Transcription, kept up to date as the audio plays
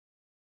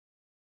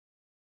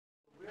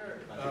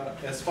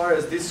as far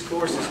as this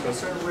course is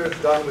concerned, we're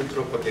done with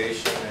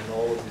propagation and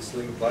all of this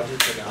link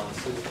budget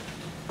analysis.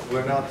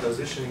 We're now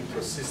transitioning to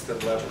a system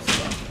level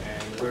stuff,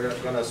 and we're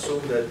going to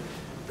assume that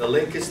the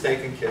link is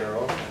taken care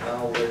of, and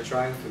now we're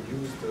trying to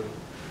use the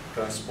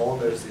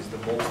transponders is the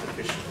most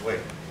efficient way.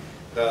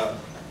 The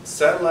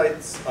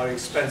satellites are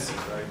expensive,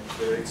 right?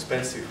 They're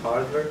expensive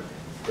hardware,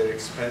 they're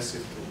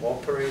expensive to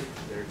operate,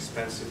 they're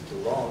expensive to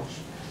launch,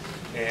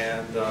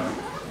 and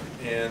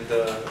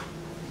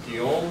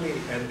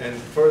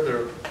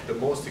further, the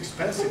most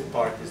expensive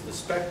part is the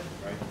spectrum,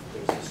 right?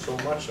 There's just so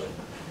much of it.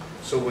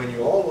 So when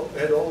you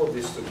add all of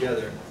this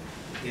together,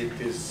 it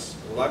is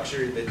a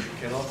luxury that you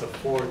cannot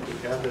afford to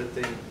have that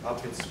thing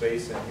up in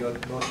space and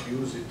not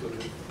use it to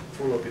the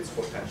full of its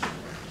potential.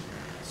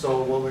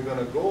 So what we're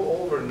going to go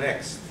over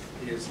next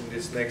is, in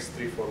this next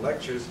 3-4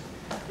 lectures,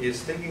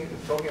 is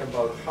talking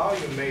about how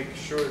you make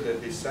sure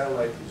that this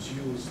satellite is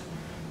used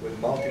with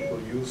multiple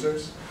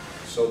users,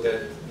 so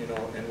that,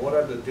 and what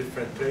are the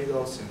different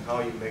trade-offs and how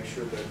you make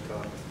sure that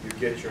you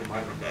get your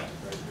money back,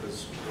 right?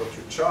 Because what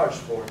you charge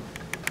for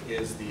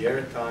is the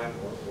airtime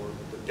or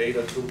the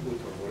data throughput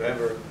or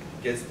whatever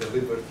gets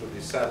delivered through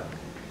the satellite.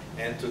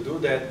 And to do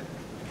that,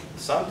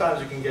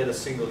 sometimes you can get a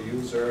single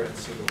user and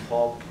single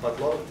hop, but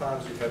a lot of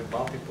times you have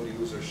multiple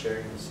users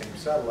sharing the same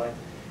satellite.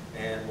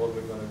 And what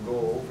we're going to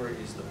go over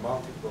is the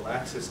multiple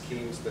access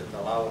schemes that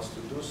allow us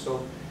to do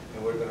so.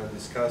 And we're going to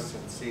discuss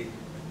and see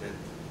that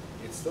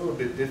it's a little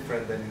bit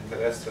different than in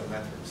terrestrial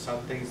networks. Some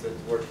things that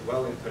work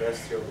well in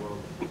terrestrial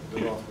world do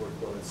not work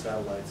well in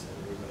satellites,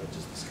 and we're going to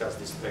just discuss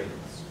these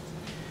trade-offs.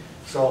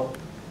 So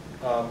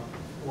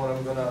what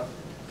I'm going to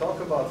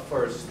talk about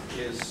first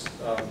is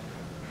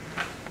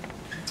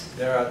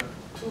there are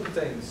two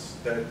things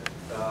that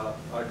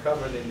are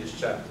covered in this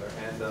chapter,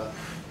 and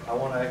I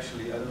want to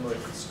actually, I don't know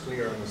if it's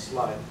clear on the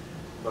slide,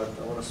 but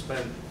I want to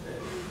spend,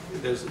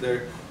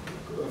 they're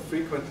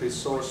frequently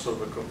source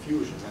of a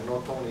confusion, and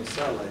not only in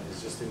satellite,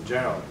 it's just in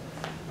general.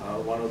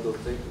 One of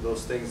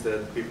those things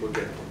that people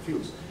get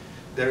confused.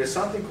 There is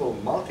something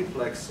called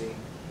multiplexing,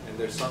 and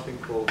there's something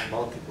called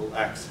multiple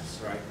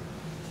access, right?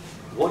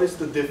 What is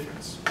the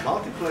difference?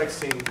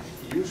 Multiplexing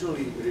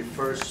usually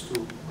refers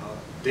to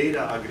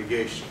data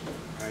aggregation,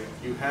 right?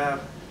 You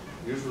have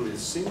usually a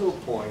single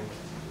point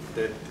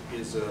that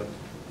is a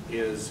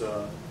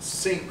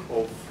sync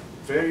of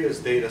various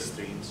data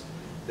streams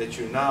that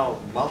you now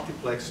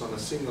multiplex on a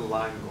single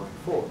line going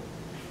forward.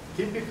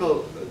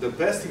 The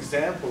best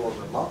example of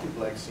the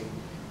multiplexing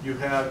you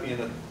have in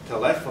a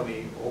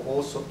telephony or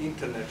also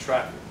internet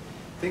traffic.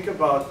 Think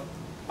about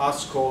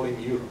us calling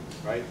Europe,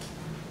 right?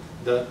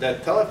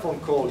 That telephone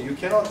call, you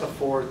cannot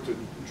afford to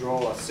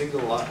draw a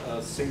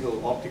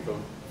single optical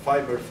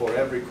fiber for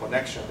every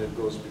connection that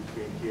goes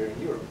between here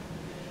and Europe.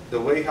 The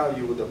way how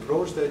you would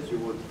approach that, you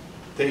would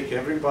take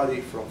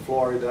everybody from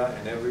Florida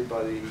and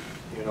everybody,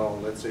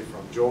 let's say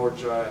from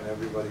Georgia and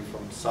everybody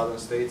from southern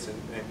states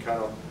and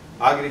kind of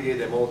aggregate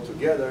them all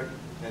together,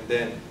 and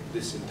then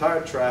this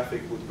entire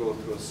traffic would go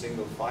through a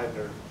single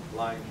fiber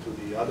line to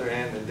the other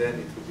end, and then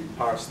it would be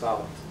parsed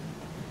out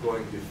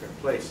going different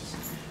places.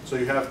 So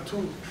you have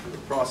two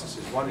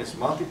processes. One is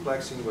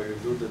multiplexing, where you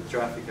do the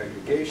traffic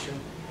aggregation,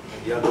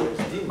 and the other is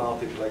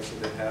demultiplexing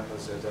that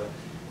happens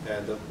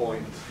at the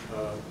point,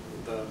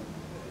 the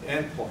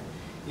end point.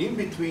 In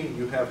between,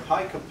 you have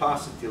high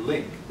capacity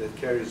link that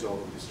carries all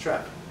of this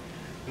traffic.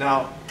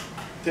 Now,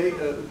 take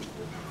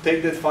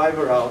that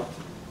fiber out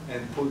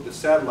and put the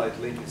satellite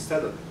link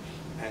instead of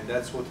it. And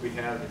that's what we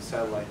have in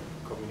satellite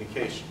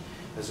communication.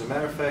 As a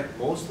matter of fact,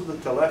 most of the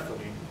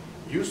telephony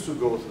used to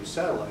go through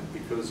satellite,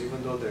 because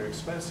even though they're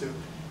expensive,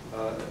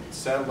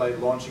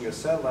 launching a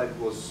satellite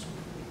was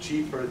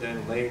cheaper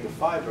than laying the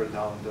fiber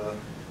down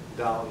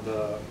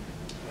the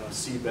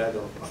seabed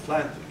of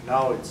Atlantic.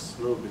 Now it's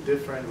a little bit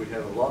different. We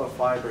have a lot of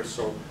fiber,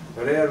 so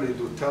rarely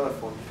do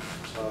telephone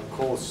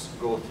calls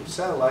go through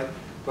satellite,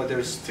 but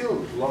there's still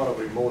a lot of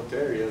remote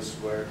areas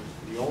where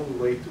the only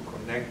way to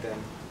connect them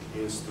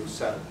is through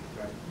satellite,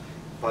 right?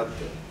 But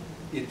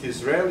it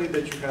is rarely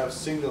that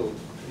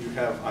you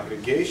have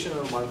aggregation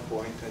at one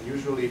point, and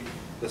usually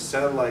the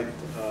satellite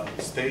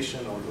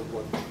station or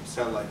the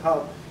satellite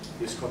hub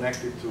is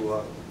connected to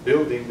a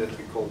building that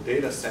we call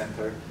data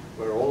center,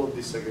 where all of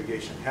this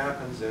aggregation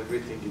happens,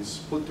 everything is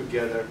put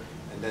together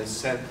and then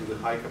sent to the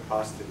high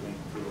capacity link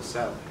through the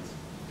satellite.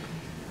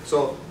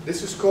 So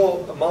this is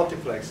called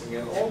multiplexing,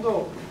 and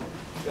although,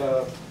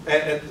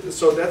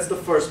 so that's the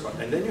first part.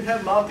 And then you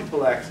have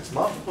multiple access.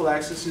 Multiple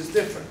access is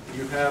different.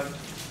 You have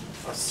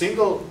a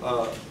single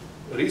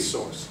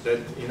resource that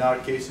in our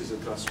case is a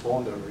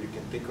transponder, or you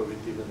can think of it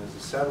even as a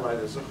satellite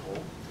as a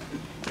whole.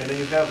 And then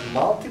you have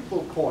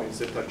multiple points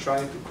that are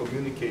trying to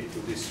communicate to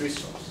this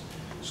resource.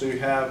 So you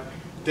have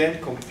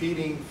then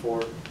competing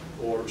for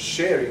or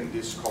sharing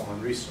this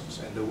common resource.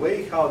 And the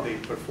way how they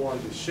perform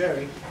this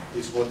sharing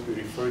is what we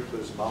refer to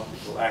as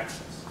multiple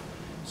access.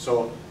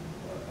 So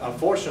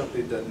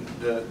unfortunately,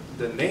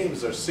 the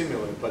names are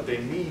similar, but they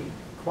mean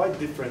quite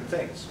different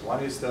things.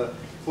 One is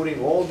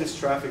putting all this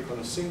traffic on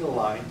a single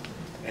line,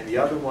 and the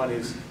other one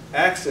is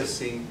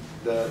accessing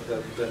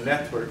the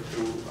network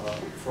through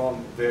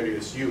from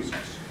various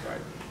users,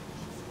 right?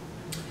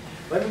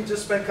 Let me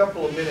just spend a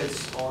couple of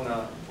minutes on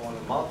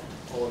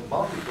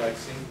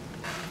multiplexing.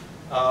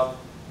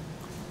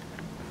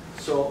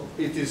 So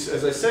it is,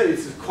 as I said,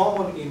 it's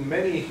common in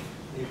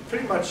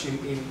pretty much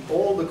in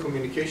all the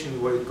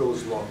communication where it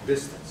goes long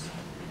distance.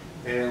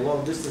 And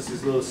long distance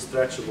is a little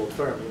stretchable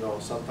term. You know,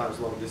 sometimes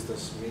long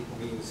distance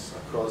means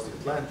across the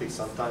Atlantic.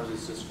 Sometimes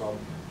it's just from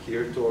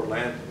here to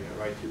Orlando,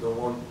 right? You don't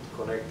want to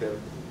connect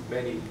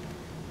many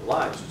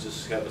lines. You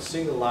just have a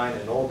single line,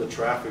 and all the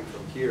traffic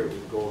from here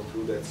will go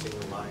through that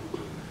single line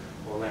to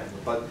Orlando.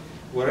 But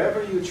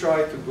wherever you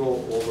try to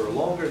go over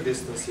longer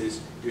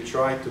distances, you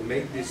try to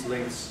make these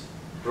links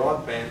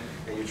broadband,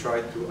 and you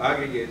try to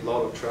aggregate a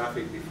lot of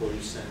traffic before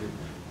you send it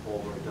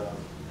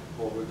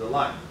over the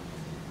line.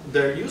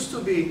 There used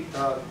to be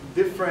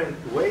different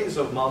ways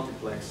of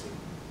multiplexing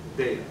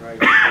data,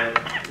 right?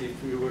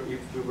 If we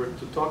were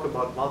to talk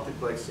about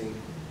multiplexing,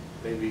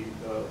 maybe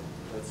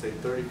let's say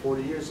 30,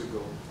 40 years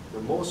ago,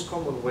 the most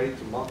common way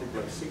to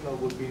multiplex signal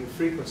would be in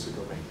frequency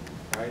domain,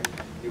 right?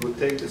 You would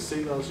take the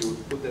signals, you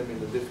would put them in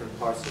the different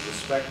parts of the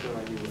spectrum,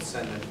 and you would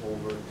send them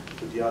over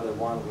to the other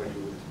one, where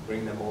you would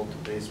bring them all to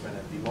baseband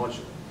and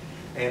demodulate.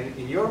 And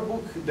in your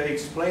book, they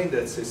explain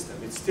that system.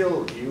 It's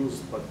still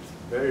used, but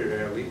very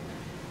rarely.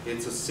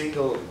 It's a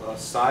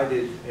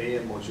single-sided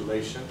AM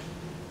modulation,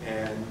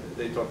 and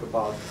they talk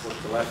about for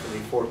telephony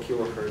 4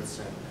 kilohertz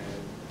and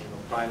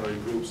primary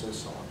groups and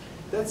so on.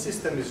 That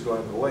system is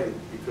going away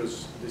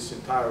because this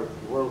entire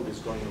world is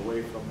going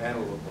away from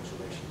analog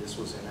modulation. This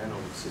was an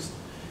analog system,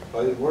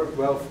 but it worked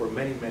well for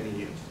many, many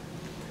years.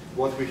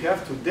 What we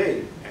have today,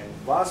 and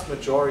vast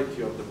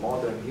majority of the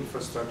modern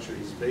infrastructure,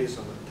 is based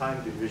on the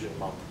time division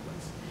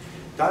multiplex.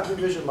 Time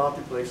division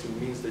multiplexing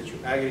means that you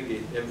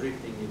aggregate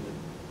everything in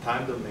the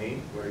time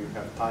domain, where you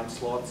have time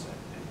slots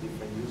and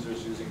different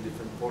users using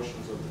different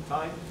portions of the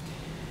time.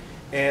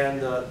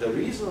 And the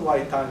reason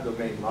why time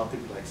domain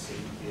multiplexing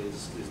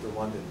is the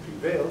one that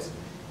prevails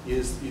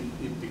is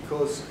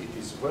because it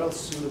is well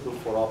suitable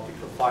for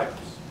optical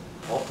fibers.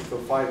 Optical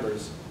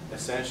fibers,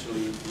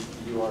 essentially,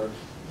 you are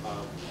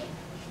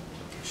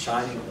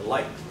shining the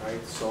light,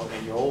 right? So,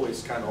 and you're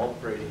always kind of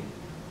operating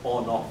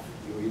on-off.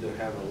 You either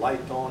have a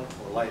light on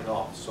or light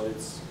off. So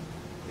it's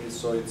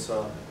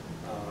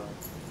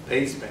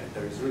baseband.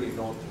 There is really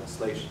no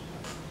translation.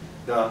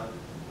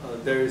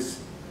 There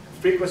is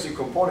frequency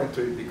component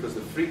to it because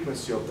the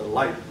frequency of the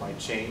light might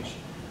change,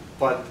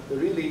 but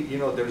really, you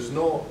know, there's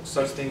no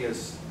such thing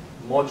as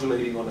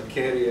modulating on a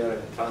carrier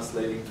and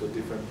translating to a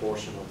different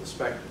portion of the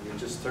spectrum. You're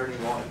just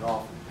turning on and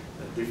off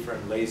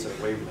different laser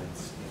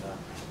wavelengths in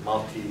a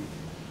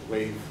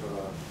multi-wave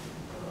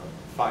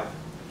fiber.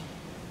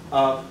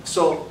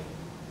 So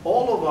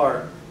all of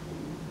our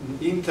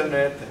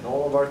internet and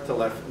all of our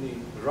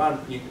telephony run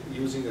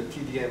using a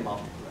TDM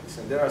multiplex.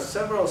 And there are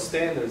several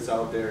standards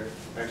out there,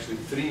 actually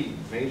 3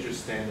 major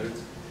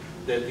standards,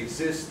 that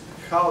exist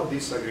how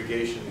this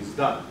aggregation is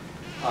done.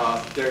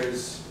 There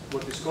is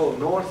what is called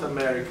North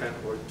American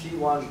or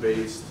T1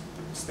 based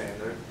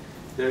standard.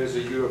 There is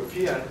a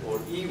European or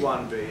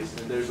E1 based,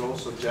 and there's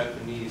also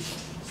Japanese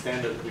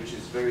standard, which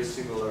is very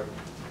similar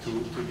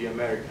to the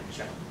American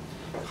channel.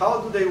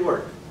 How do they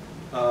work?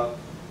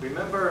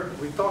 Remember,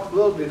 we talked a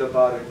little bit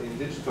about it in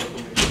digital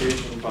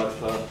communication, but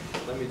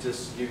let me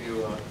just give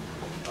you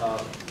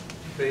a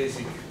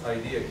basic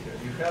idea here.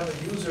 You have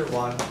a user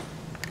 1,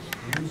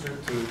 user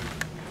 2,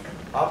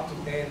 up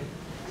to n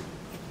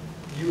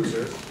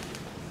users,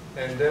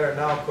 and they are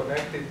now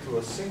connected to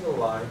a single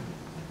line,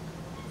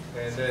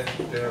 and then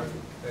they're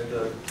at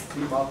the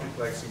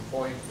demultiplexing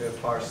point, they're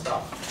parsed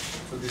out.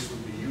 So this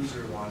would be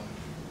user 1,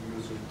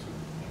 user 2,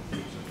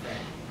 and user n.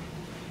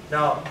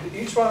 Now,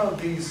 each one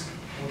of these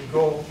would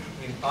go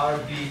in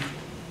RB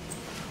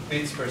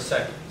bits per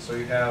second. So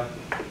you have,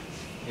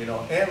 you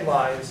know, n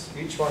lines,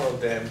 each one of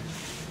them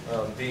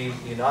being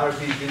in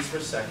RB bits per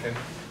second,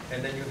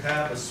 and then you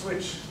have a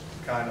switch,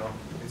 kind of.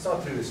 It's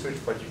not really a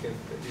switch, but you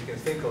can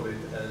think of it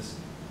as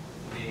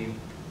being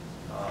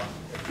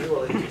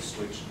equivalent to a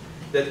switch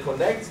that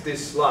connects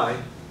this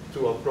line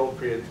to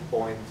appropriate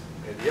point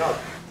at the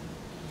output.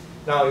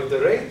 Now, if the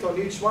rate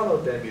on each one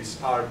of them is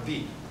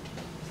RB,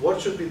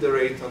 what should be the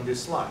rate on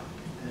this line?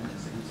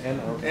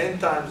 N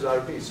times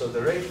RB. So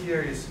the rate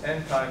here is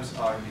N times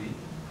RB.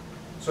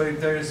 So if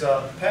there is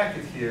a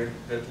packet here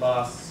that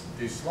lasts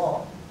this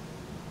long,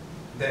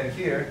 then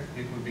here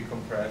it would be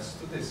compressed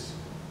to this,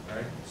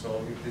 right?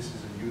 So if this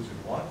is a user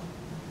 1,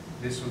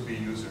 this would be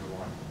user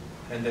 1.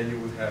 And then you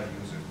would have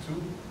user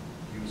 2,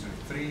 user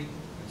 3,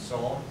 and so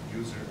on,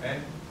 user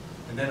N,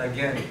 and then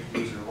again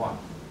user 1,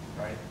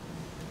 right?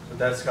 So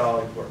that's how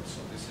it works.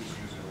 So this is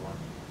user 1,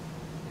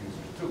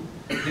 user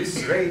 2.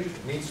 This rate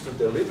needs to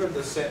deliver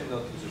the same,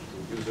 not user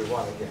 2, user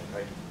 1 again,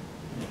 right?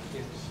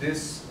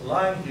 This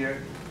line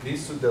here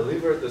needs to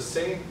deliver the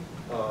same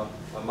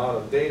amount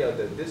of data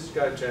that this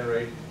guy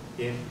generates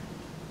in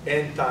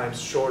n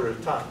times shorter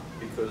time,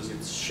 because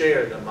it's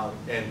shared among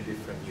n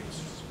different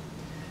users.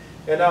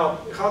 And now,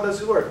 how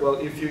does it work? Well,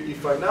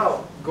 if I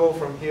now go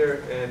from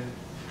here and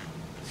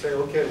say,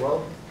 okay,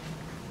 well,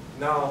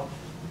 now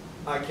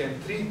I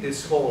can treat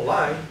this whole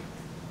line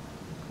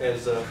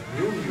as a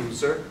new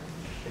user,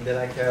 and then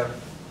I have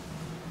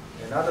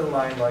another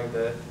line like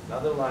that,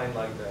 another line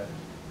like that,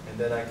 and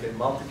then I can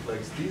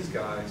multiplex these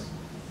guys.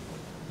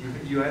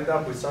 You end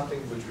up with something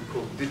which we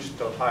call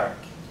digital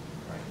hierarchy,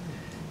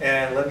 right?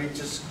 And let me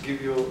just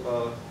give you,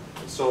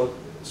 so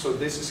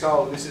this is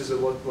how, this is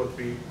what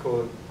we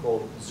call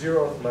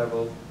 0th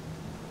level.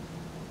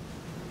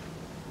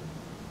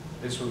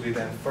 This will be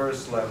then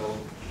 1st level,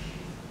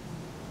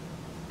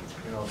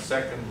 you know,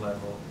 2nd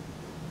level,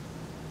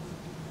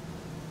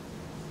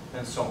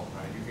 and so on,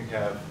 right? You can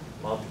have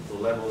multiple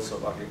levels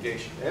of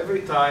aggregation.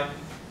 Every time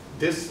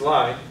this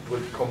line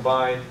would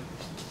combine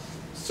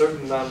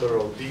certain number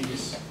of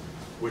these,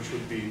 which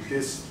would be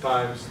this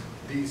times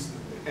these,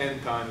 n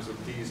times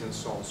of these, and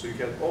so on. So you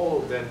get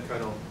all of them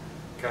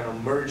kind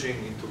of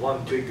merging into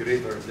one big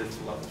river that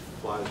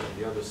flies on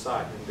the other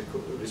side. And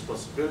the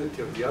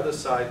responsibility of the other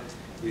side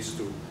is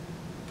to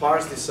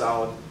parse this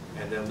out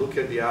and then look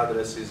at the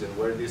addresses and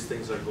where these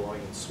things are going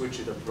and switch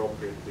it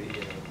appropriately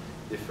in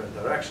different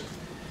directions.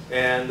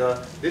 And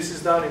this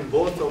is done in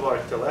both of our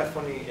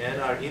telephony and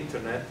our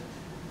internet.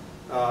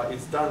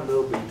 It's done a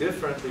little bit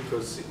different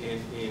because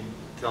in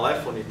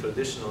telephony,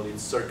 traditionally,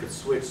 it's circuit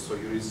switched, so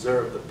you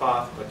reserve the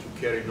path, but you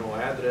carry no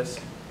address.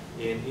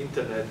 In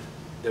internet,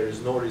 there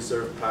is no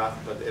reserved path,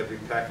 but every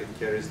packet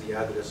carries the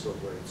address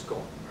of where it's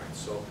going, right?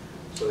 So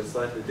it's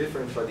slightly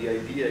different, but the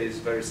idea is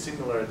very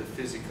similar at the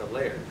physical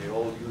layer. They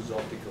all use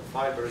optical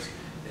fibers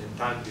and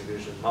time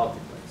division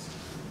multiplex.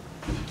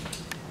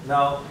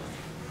 Now,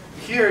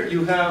 here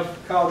you have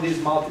how these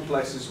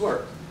multiplexes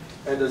work.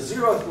 At the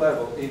 0th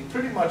level, in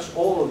pretty much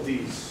all of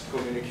these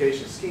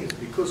communication schemes,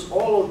 because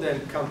all of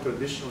them come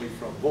traditionally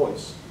from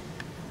voice,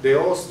 they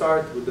all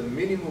start with the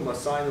minimum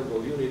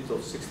assignable unit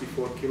of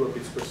 64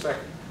 kilobits per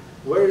second.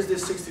 Where is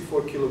this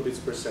 64 kilobits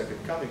per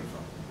second coming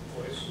from?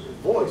 Voice.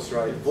 Voice,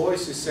 right?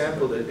 Voice is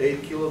sampled at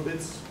 8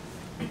 kilobits,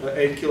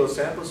 8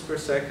 kilosamples per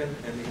second,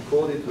 and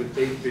encoded with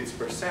 8 bits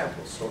per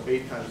sample. So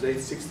 8 times 8,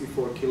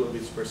 64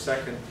 kilobits per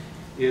second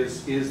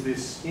is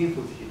this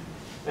input here.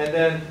 And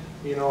then,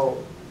 you know,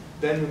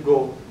 then you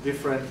go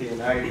differently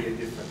and aggregate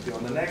differently.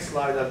 On the next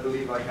slide, I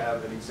believe I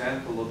have an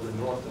example of the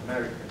North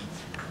American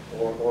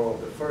or of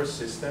the first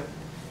system.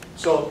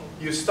 So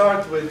you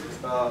start with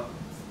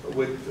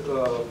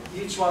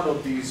each one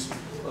of these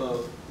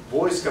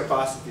voice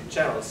capacity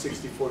channels,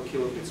 64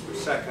 kilobits per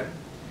second,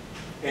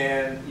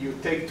 and you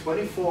take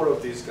 24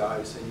 of these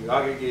guys and you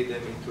aggregate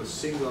them into a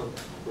single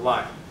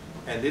line.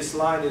 And this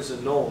line is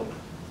a known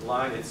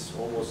line. It's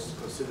almost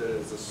considered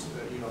as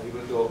a, you know,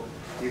 even though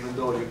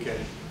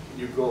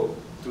you go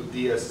to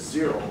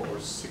DS0 or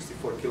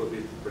 64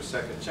 kilobit per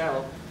second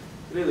channel,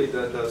 really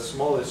the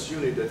smallest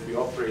unit that we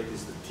operate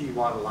is the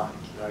T1 line,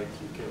 right?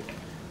 You can,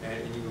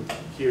 and you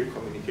hear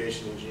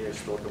communication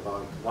engineers talk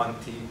about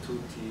 1T,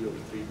 2T, or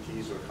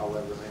 3Ts, or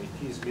however many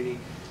Ts, meaning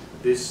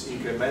this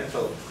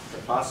incremental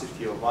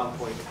capacity of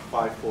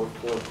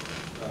 1.544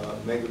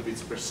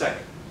 megabits per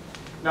second.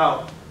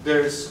 Now,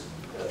 there's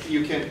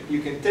you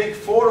can take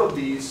 4 of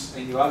these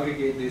and you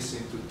aggregate this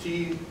into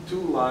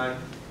T2 line,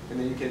 and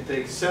then you can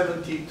take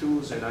 7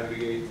 T2s and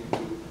aggregate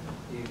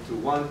into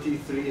 1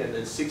 T3 and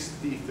then 6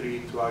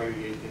 T3 to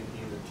aggregate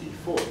in the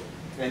T4.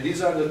 And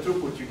these are the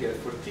throughput you get.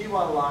 For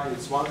T1 line,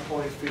 it's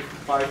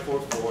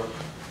 1.544.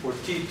 For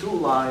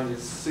T2 line,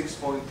 it's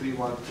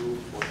 6.312.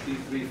 For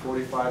T3,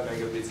 45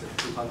 megabits and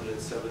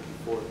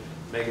 274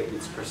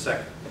 megabits per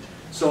second.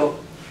 So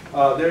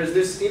there's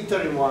this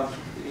interim one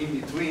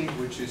in between,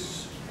 which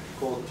is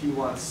called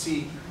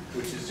T1C,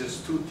 which is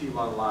just 2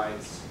 T1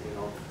 lines, you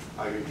know,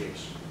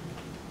 aggregation.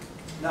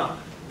 Now,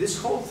 this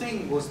whole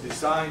thing was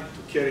designed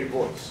to carry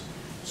voice.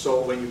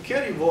 So when you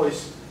carry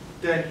voice,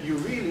 then you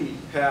really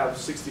have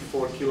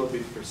 64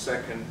 kilobits per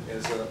second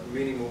as a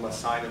minimum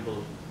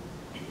assignable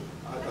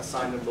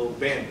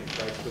bandwidth,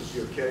 right? Because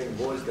you're carrying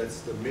voice,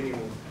 that's the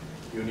minimum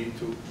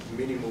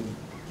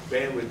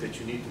bandwidth that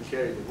you need to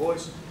carry the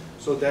voice.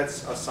 So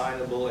that's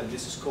assignable, and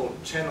this is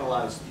called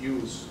channelized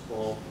use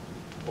of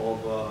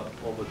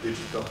a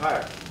digital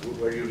hierarchy,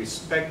 where you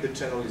respect the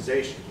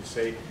channelization. You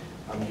say,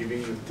 I'm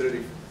giving you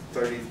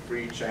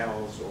 33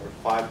 channels or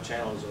 5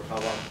 channels or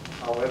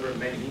however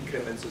many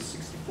increments of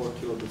 64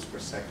 kilobits per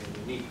second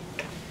you need.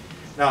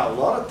 Now, a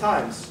lot of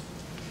times,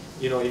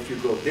 you know, if you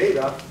go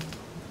data,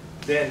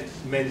 then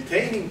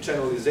maintaining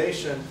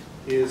channelization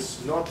is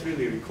not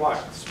really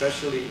required,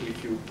 especially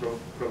if you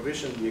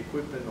provision the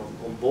equipment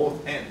on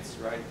both ends,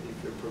 right?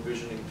 If you're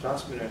provisioning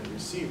transmitter and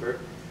receiver,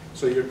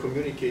 so you're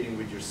communicating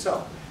with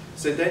yourself.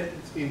 So then,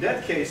 in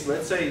that case,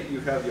 let's say you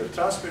have your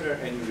transmitter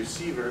and your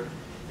receiver,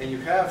 and you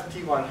have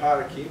T1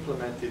 hierarchy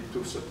implemented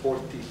to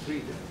support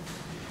T3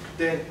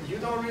 then you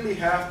don't really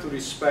have to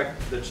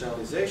respect the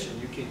channelization.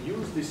 You can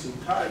use this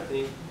entire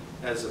thing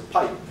as a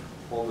pipe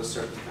of a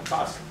certain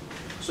capacity.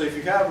 So if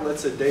you have,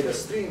 let's say, data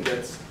stream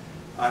that's,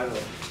 I don't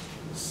know,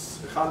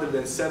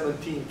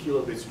 117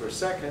 kilobits per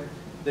second,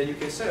 then you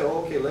can say,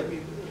 oh, okay, let me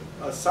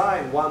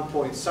assign 1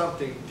 point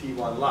something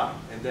T1 line,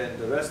 and then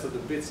the rest of the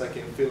bits I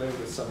can fill in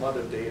with some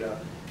other data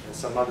and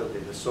some other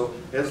data. So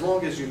as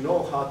long as you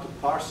know how to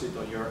parse it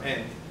on your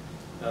end,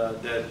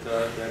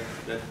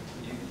 that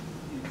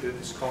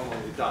is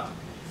commonly done.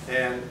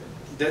 And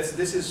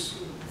this is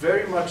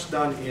very much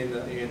done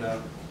in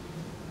a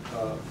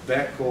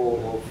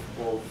backhaul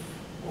of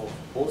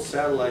both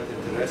satellite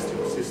and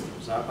terrestrial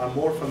systems. I'm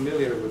more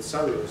familiar with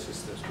cellular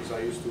systems because I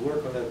used to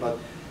work on that, but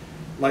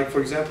like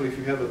for example, if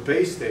you have a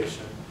base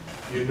station,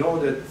 you know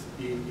that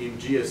in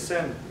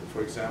GSM,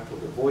 for example,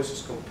 the voice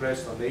is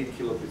compressed on 8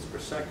 kilobits per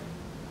second.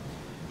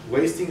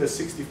 Wasting a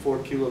 64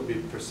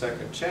 kilobit per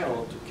second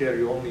channel to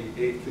carry only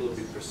 8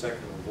 kilobit per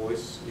second of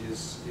voice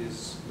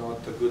is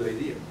not a good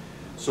idea.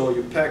 So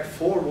you pack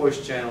 4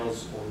 voice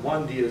channels on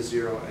one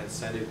DS0 and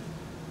send it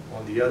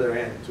on the other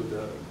end to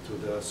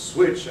the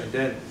switch, and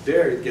then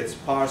there it gets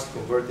parsed,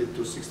 converted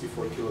to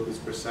 64 kilobits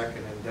per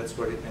second, and that's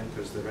where it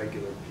enters the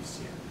regular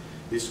PCM.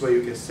 This way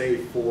you can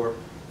save four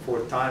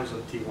times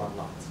on T1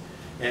 lines.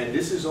 And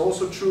this is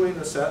also true in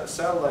the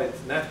satellite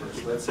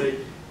networks. Let's say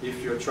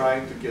if you're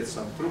trying to get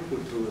some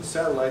throughput through the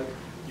satellite,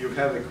 you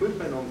have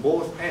equipment on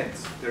both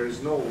ends. There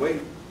is no way,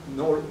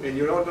 and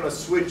you're not going to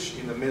switch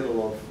in the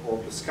middle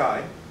of the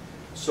sky.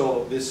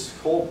 So this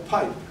whole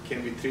pipe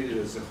can be treated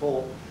as a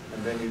whole,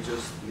 and then you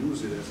just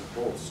use it as a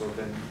whole. So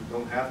then you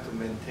don't have to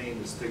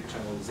maintain the strict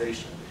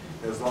channelization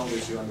as long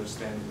as you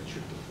understand what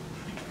you're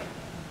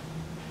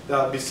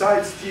doing.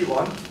 Besides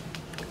T1,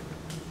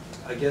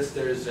 I guess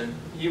there is an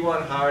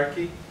E1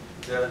 hierarchy.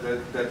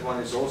 That one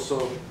is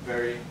also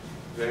very,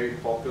 very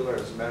popular.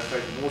 As a matter of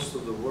fact, most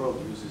of the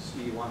world uses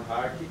E1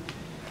 hierarchy.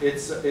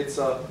 It's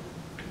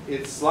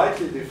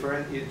slightly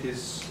different. It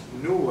is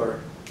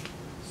newer,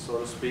 so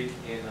to speak,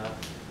 in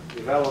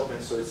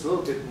development, so it's a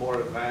little bit more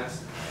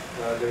advanced.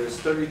 There is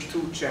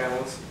 32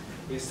 channels.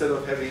 Instead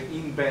of having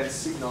in-band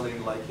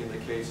signaling like in the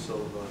case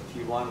of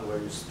T1, where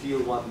you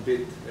steal 1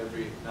 bit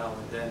every now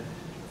and then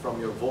from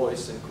your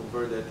voice and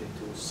convert that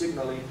into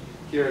signaling,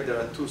 here there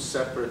are 2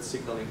 separate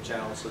signaling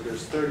channels. So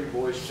there's 30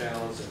 voice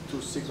channels and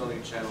 2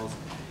 signaling channels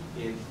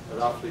in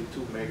roughly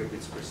 2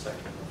 megabits per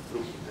second of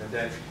throughput. And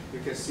then you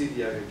can see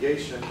the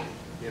aggregation,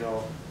 you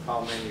know,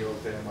 how many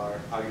of them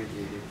are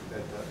aggregated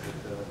at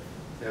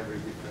every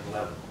different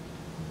level.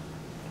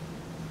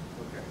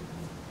 Okay.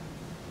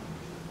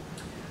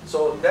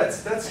 So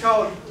that's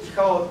how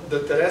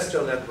the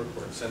terrestrial network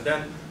works. And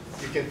then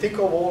you can think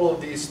of all of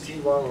these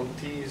T1s and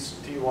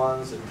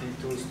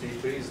T2s,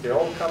 T3s. They're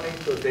all coming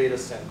to a data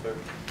center.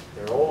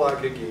 They're all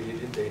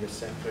aggregated in data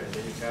center, and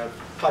then you have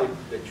pipe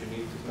that you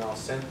need to now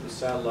send to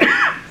satellite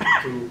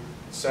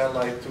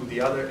to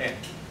the other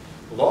end.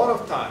 A lot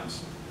of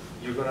times,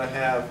 you're going to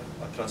have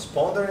a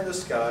transponder in the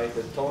sky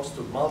that talks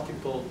to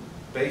multiple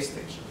base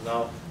stations.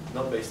 Now,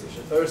 not base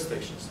stations, Earth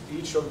stations.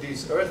 Each of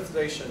these Earth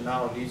stations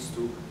now needs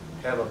to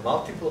have a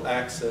multiple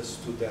access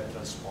to that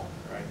transponder,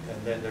 right?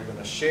 And then they're going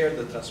to share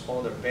the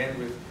transponder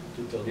bandwidth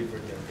to deliver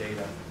their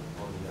data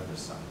on the other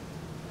side.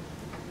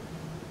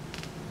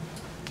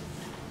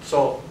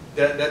 So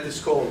that is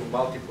called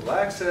multiple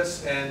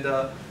access, and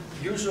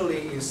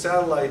usually in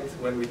satellite,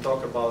 when we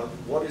talk about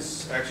what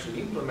is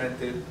actually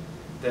implemented,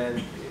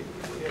 then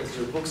as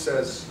your book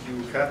says,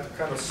 you have to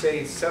kind of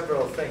say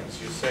several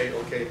things. You say,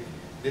 okay,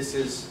 this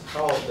is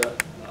how the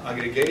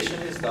aggregation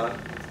is done.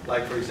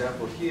 Like for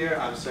example here,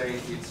 I'm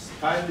saying it's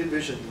time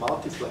division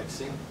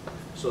multiplexing.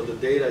 So the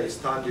data is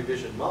time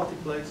division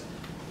multiplex,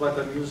 but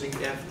I'm using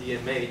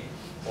FDMA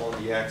on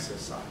the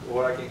access side.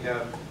 Or I can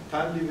have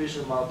time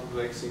division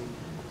multiplexing,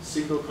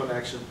 single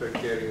connection per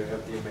carrier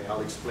FDMA.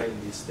 I'll explain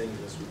these things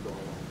as we go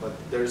along. But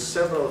there's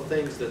several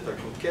things that are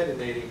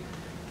concatenated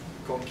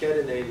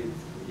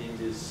in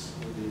these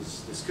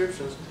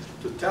descriptions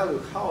to tell you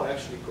how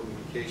actually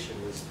communication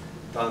is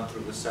done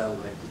through the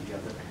satellite to the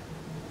other end.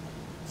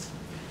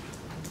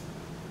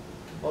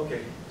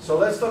 Okay, so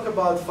let's talk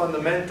about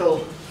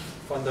fundamental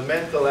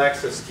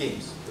access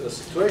schemes. The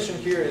situation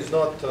here is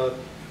not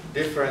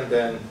different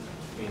than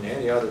in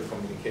any other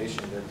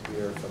communication that we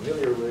are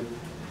familiar with.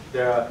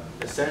 There are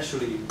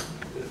essentially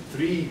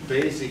 3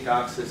 basic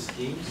access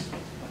schemes.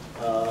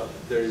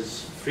 There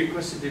is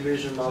frequency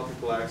division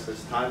multiple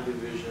access, time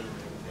division,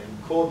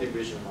 and code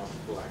division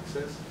multiple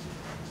access.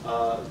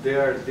 They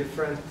are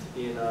different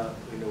in a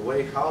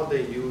way how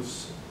they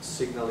use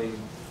signaling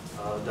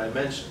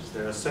dimensions.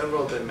 There are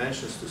several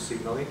dimensions to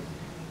signaling.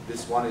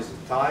 This one is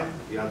time,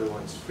 the other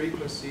one is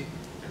frequency,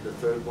 and the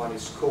third one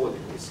is code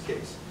in this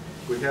case.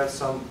 We have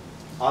some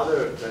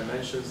other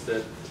dimensions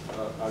that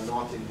are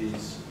not in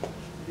these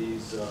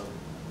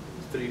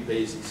 3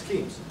 basic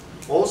schemes.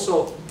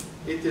 Also,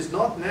 it is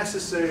not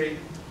necessary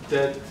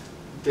that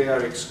they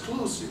are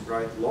exclusive,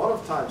 right? A lot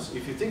of times,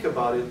 if you think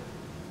about it,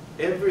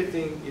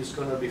 everything is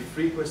going to be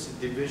frequency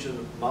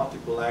division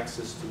multiple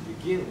access to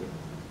begin with.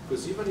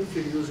 Because even if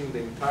you're using the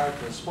entire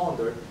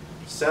transponder,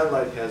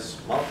 satellite has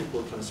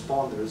multiple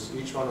transponders,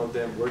 each one of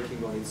them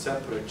working on its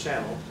separate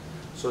channel.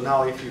 So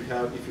now if you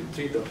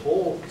treat the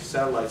whole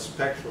satellite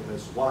spectrum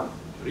as one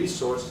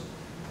resource,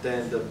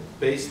 then the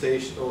base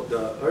station, or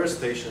the Earth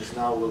stations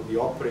now will be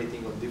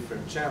operating on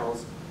different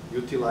channels,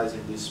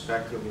 utilizing this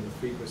spectrum in a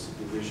frequency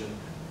division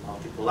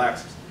multiple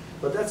axis.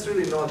 But that's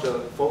really not the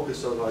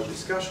focus of our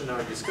discussion.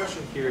 Our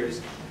discussion here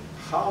is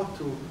how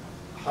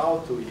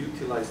to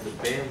utilize the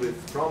bandwidth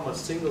from a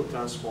single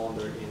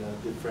transponder in a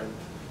different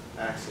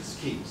access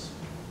schemes.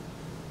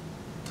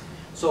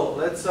 So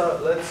let's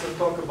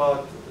talk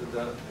about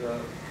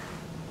the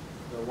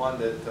one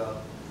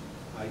that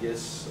I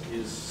guess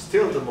is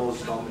still the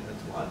most dominant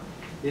one.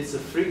 It's a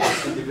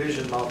frequency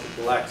division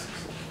multiple axis.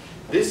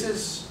 This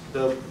is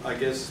the, I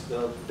guess,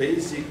 the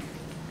basic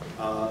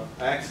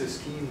access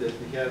scheme that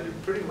we have in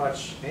pretty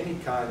much any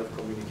kind of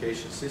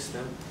communication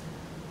system.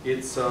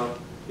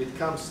 It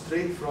comes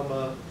straight from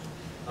a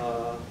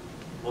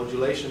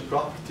modulation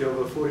property of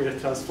a Fourier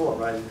transform,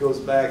 right? It goes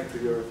back to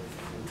your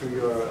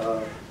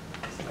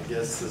I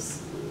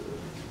guess,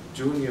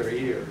 junior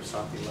year or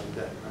something like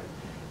that, right?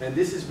 And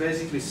this is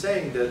basically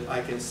saying that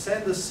I can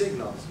send the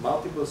signals,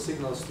 multiple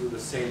signals to the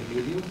same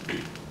medium,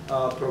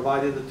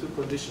 provided the two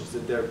conditions,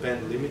 that they're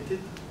band limited,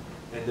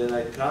 and then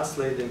I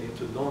translate them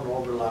into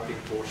non-overlapping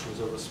portions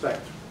of the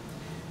spectrum.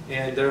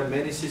 And there are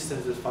many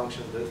systems that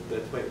function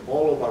that way.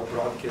 All of our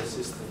broadcast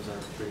systems are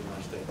pretty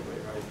much that way,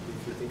 right?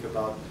 If you think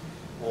about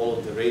all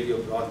of the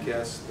radio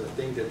broadcasts, the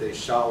thing that they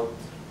shout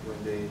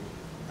when they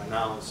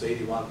announce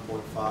 81.5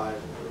 or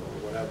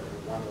whatever,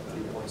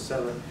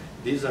 103.7,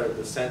 these are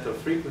the central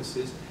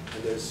frequencies,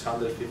 and there's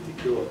 150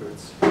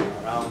 kilohertz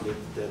around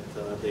it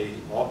that they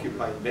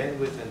occupy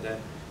bandwidth, and then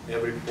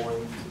every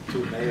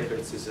 0.2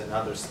 megahertz is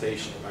another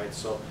station, right?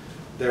 So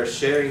they're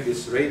sharing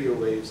these radio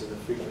waves in the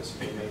frequency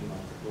domain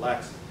multiple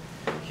axis.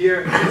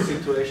 Here, the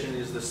situation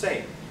is the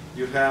same.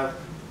 You have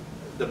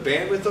the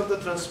bandwidth of the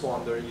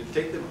transponder, you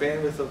take the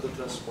bandwidth of the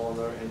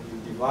transponder and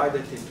you divide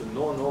it into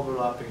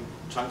non-overlapping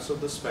chunks of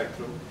the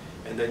spectrum,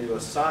 and then you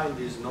assign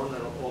these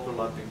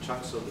non-overlapping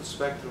chunks of the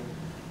spectrum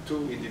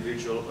to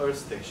individual Earth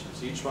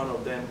stations, each one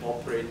of them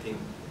operating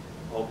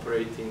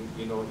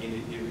you know,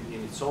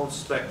 in its own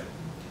spectrum.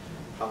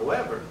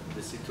 However,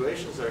 the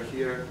situations are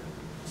here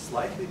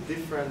slightly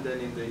different than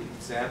in the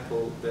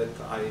example that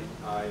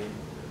I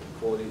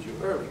quoted you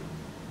earlier.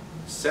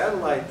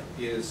 Satellite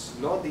is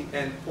not the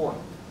end point.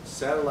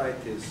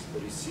 Satellite is the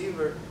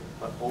receiver,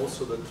 but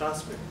also the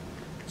transmitter.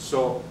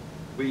 So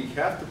we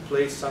have to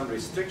place some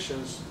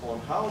restrictions on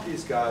how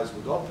these guys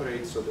would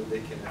operate so that they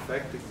can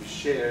effectively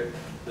share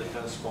the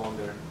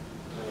transponder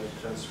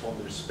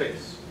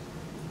space.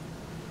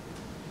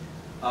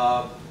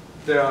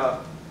 There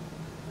are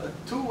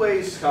two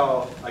ways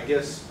how I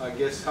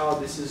guess how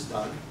this is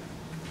done.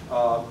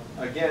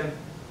 Again,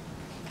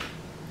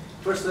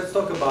 first let's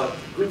talk about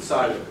the good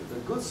side of it. The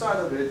good side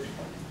of it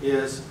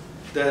is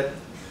that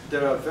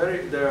there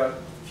are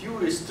few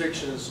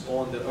restrictions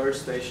on the Earth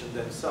station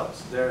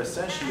themselves. They're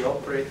essentially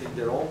operating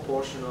their own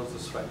portion of the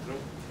spectrum,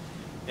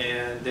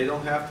 and they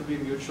don't have to be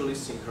mutually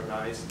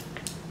synchronized,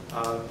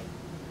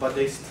 but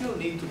they still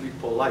need to be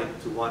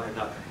polite to one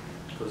another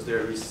because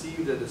they're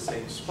received at the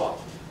same spot.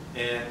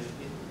 And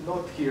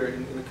note here,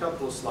 in a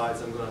couple of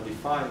slides, I'm going to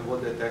define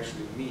what that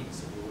actually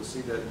means. And you will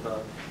see that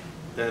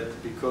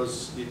that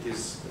because it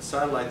is,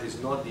 satellite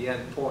is not the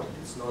end point,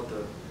 it's not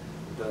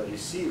the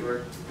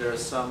receiver, there are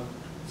some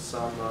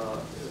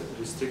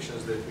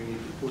restrictions that we need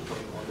to put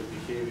on the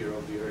behavior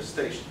of the Earth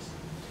stations.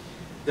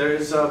 There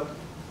is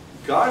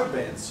guard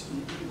bands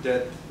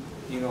that,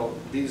 you know,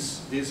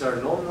 these are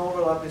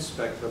non-overlapping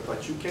spectra,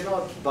 but you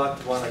cannot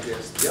butt one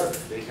against the other.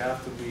 They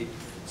have to be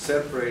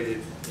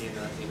separated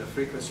in a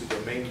frequency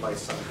domain by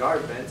some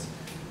guard bands.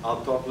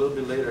 I'll talk a little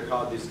bit later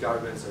how these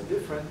guard bands are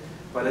different,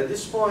 but at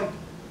this point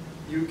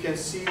you can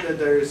see that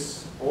there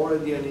is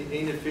already an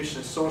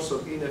inefficient source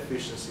of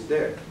inefficiency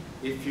there.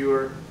 If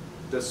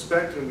the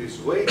spectrum is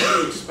way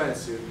too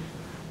expensive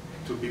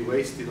to be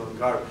wasted on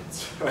guard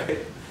bands, right?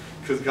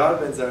 Because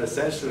guard bands are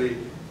essentially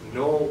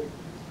no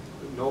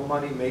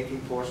money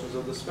making portions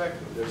of the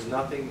spectrum. There's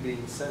nothing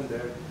being sent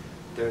there.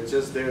 They're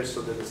just there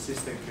so that the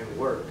system can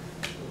work.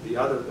 The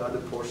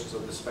other portions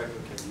of the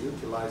spectrum can be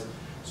utilized.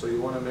 So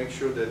you want to make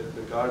sure that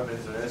the guard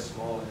bands are as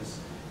small as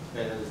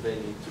they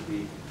need to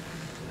be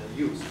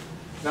used.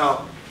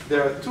 Now,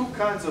 there are two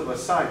kinds of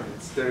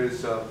assignments. There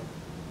is a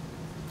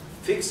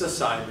fixed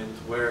assignment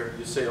where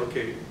you say,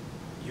 okay,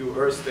 you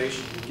Earth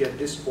station, you get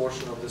this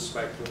portion of the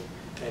spectrum,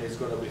 and it's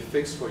going to be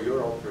fixed for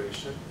your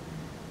operation.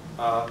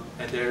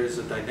 And there is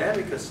a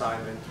dynamic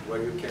assignment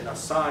where you can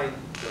assign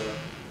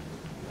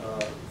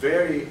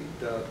vary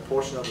the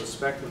portion of the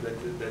spectrum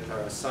that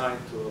are assigned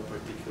to a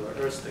particular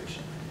Earth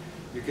station.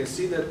 You can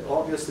see that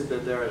obviously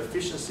that there are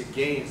efficiency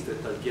gains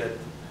that are get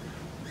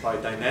by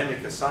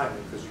dynamic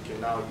assignment, because you can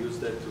now use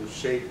that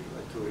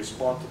to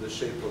respond to the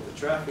shape of the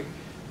traffic.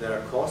 There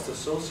are costs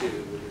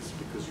associated with this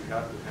because you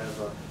have to have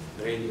a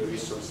radio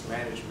resource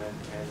management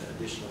and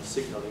additional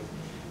signaling.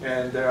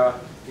 And there are,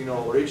 you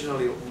know,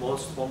 originally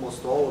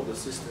almost all of the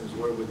systems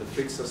were with a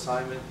fixed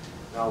assignment.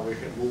 Now we're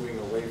moving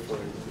away for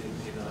it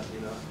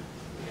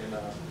in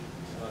a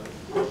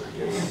I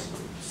guess,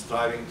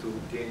 striving to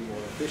gain more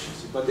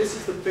efficiency. But this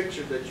is the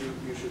picture that you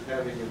should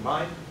have in your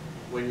mind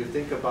when you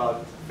think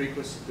about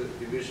frequency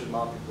division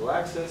multiple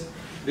access.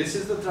 This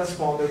is the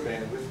transponder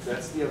bandwidth,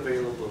 that's the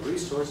available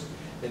resource,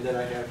 and then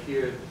I have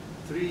here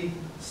 3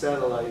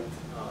 satellite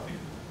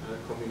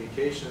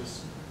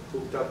communications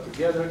hooked up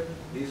together.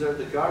 These are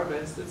the guard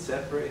bands that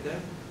separate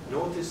them.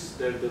 Notice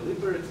they're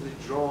deliberately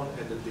drawn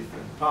at a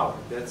different power.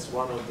 That's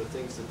one of the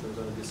things that I'm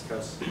going to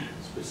discuss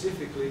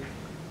specifically.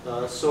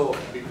 So,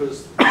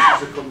 because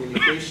this is a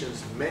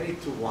communications many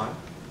to one,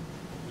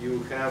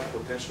 you have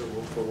potential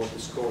for what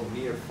is called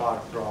near-far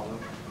problem,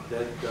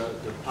 that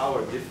the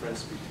power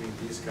difference between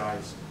these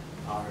guys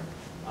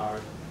are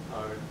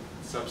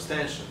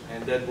substantial.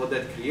 And that what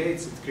that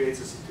creates, it creates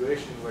a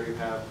situation where you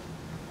have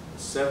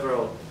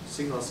several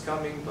signals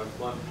coming, but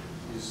one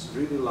is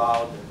really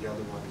loud and the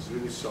other one is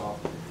really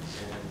soft. And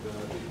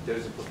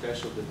there's a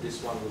potential that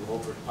this one will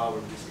overpower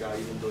this guy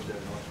even though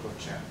they're not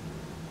co-channel.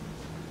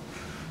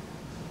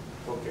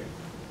 Okay.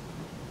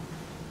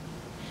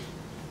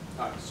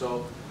 All right,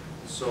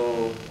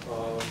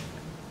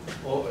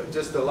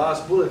 just the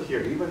last bullet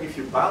here. Even if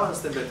you balance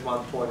them at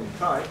one point in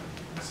time,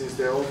 since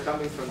they're all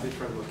coming from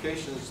different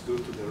locations due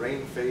to the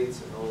rain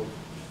fades and all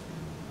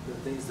the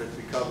things that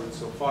we covered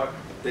so far,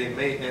 they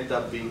may end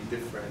up being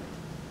different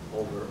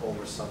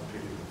over some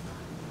period of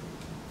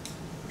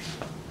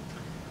time.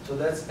 So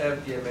that's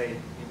FDMA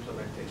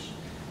implementation.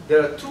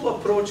 There are 2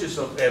 approaches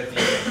of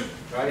FDMA,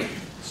 right?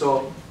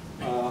 So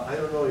I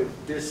don't know if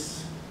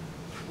this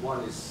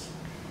one is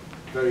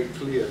very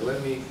clear.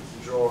 Let me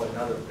draw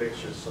another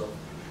picture so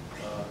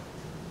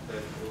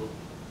that will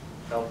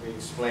help me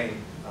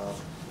explain. I'll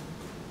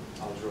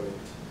draw it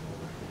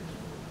over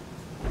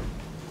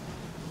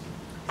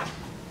here.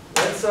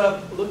 Let's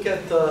look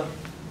at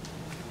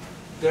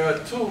there are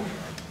 2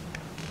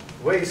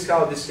 ways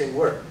how this can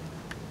work.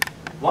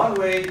 One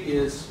way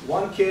is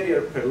 1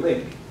 carrier per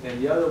link,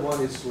 and the other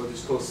one is what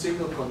is called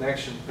signal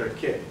connection per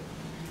carrier.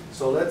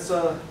 So let's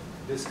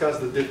discuss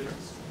the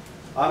difference.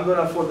 I'm going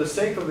to, for the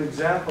sake of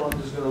example, I'm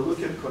just going to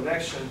look at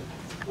connection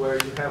where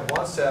you have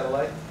 1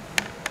 satellite.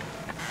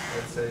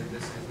 Let's say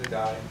this is the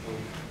guy,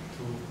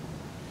 2,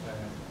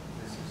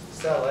 this is the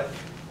satellite,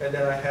 and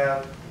then I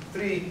have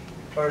 3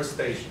 Earth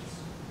stations,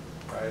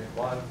 right?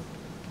 1,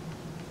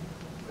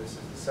 this is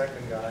the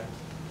second guy,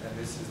 and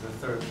this is the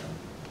third guy.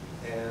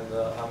 And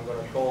I'm going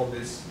to call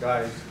these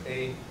guys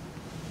A,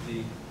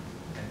 B,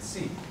 and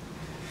C.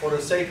 For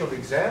the sake of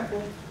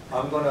example,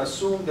 I'm going to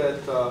assume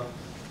that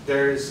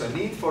there is a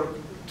need for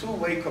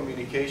 2-way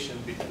communication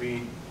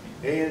between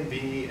A and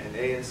B and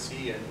A and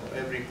C and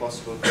every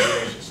possible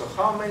combination. So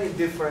how many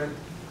different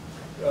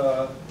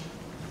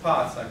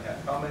paths I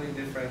have? How many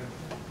different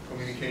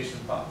communication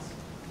paths?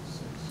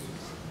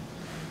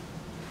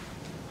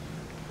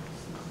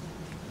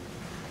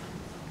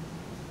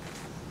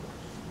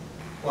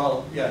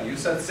 Well, yeah, you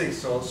said 6.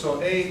 So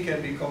A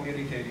can be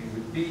communicating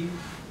with B,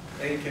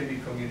 A can be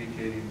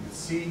communicating with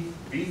C,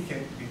 B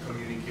can be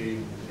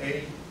communicating with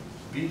A,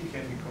 B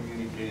can be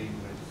communicating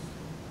with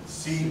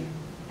C,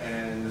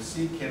 and the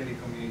C can be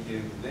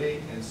communicating with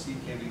A, and C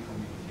can be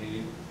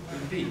communicating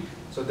with B.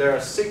 So there are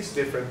 6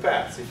 different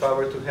paths. If I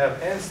were to have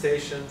N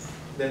stations,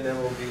 then there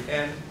will be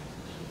N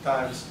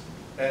times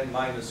N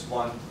minus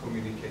 1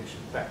 communication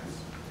paths.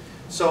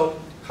 So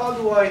how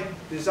do I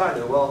design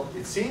it? Well,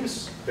 it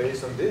seems,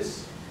 based on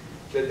this,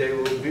 that there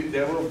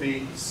will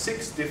be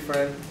 6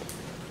 different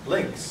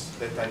links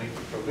that I need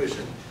to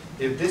provision.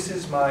 If this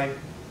is my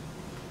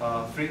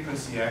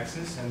frequency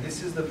axis, and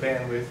this is the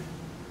bandwidth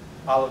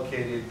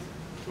allocated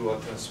to a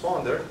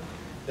transponder,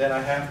 then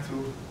I have to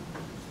 2,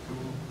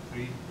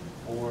 3,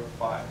 4,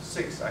 5,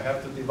 6. I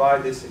have to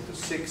divide this into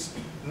 6,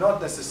 not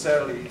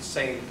necessarily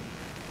same,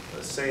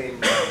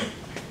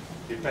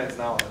 depends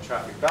now on the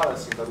traffic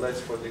balancing, but let's,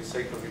 for the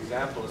sake of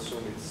example,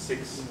 assume it's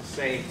 6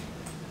 same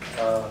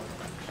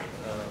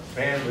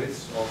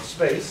bandwidths of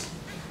space.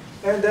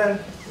 And then,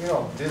 you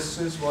know, this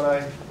is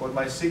what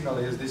my signal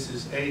is. This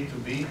is A to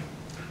B.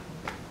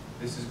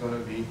 This is going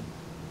to be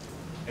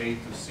A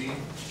to C.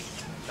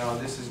 Now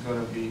this is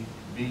going to be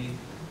B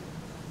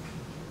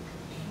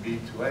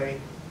to A,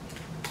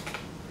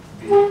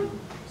 B to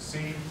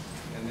C,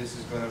 and this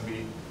is going to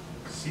be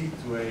C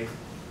to A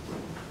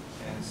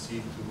and C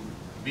to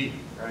B.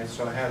 Right?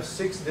 So I have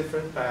 6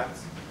 different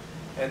paths.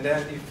 And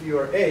then if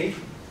you're A,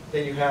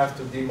 then you have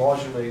to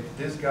demodulate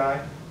this guy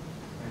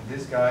and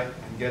this guy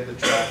and get the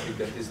traffic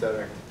that is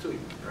directed to you.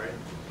 Right?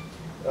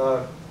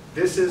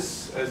 This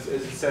is, as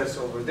it says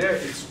over there,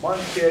 it's 1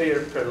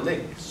 carrier per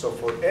link. So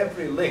for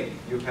every link,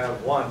 you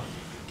have 1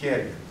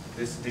 carrier.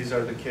 These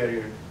are the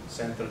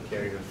central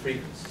carrier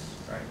frequencies.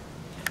 Right?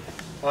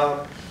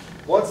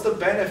 What's the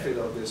benefit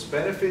of this?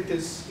 Benefit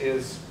is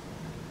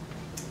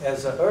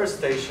as an Earth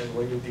station,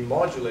 when you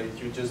demodulate,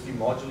 you just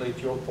demodulate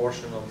your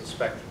portion of the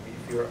spectrum.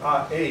 If you're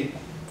A,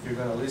 you're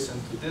going to listen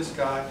to this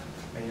guy,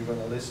 and you're going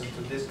to listen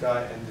to this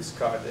guy and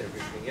discard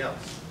everything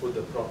else. Put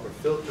the proper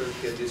filter,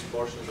 get these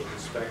portions of the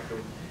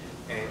spectrum,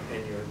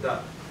 and you're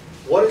done.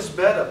 What is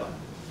bad about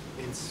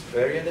it? It's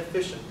very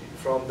inefficient.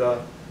 From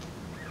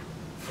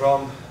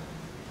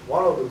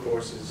one of the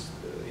courses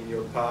in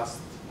your past,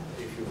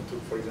 if you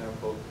took, for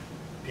example,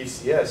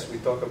 PCS, we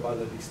talk about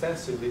it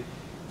extensively.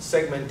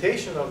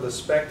 Segmentation of the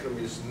spectrum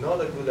is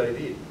not a good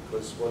idea,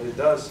 because what it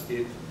does,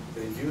 it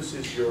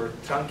reduces your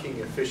trunking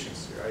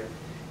efficiency, right?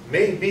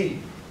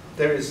 Maybe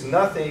there is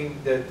nothing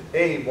that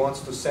A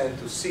wants to send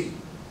to C,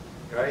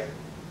 right?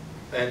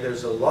 And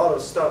there's a lot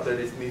of stuff that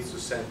it needs to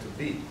send to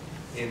B.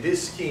 In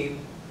this scheme,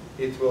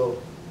 it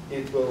will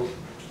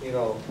you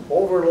know,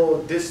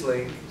 overload this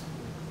link,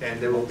 and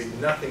there will be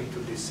nothing to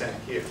be sent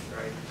here,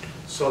 right?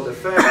 So the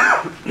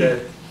fact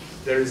that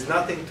there is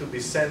nothing to be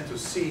sent to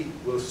C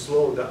will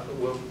slow down,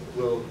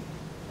 will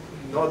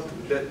not,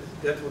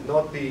 that would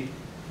not be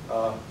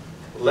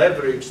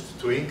leveraged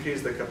to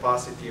increase the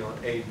capacity on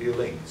A-B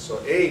link. So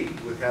A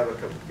would have a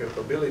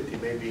capability,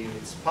 maybe in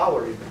its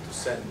power even, to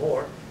send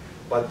more,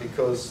 but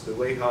because the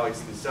way how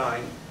it's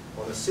designed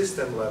on a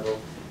system level,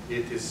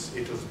 it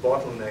was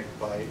bottlenecked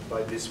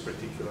by this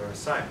particular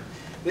assignment.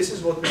 This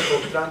is what we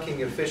call trunking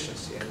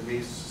efficiency, and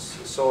we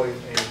saw in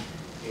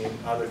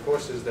other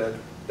courses that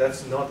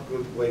that's not a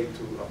good way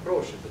to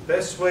approach it. The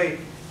best way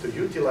to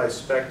utilize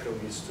spectrum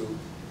is to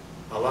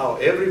allow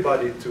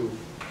everybody to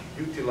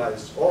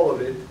utilize all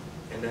of it,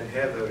 and then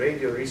have a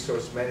radio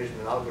resource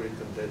management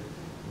algorithm that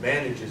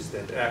manages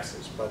that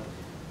access. But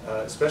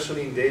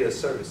especially in data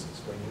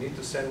services, when you need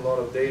to send a lot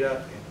of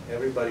data and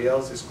everybody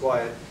else is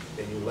quiet,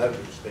 then you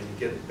leverage, then you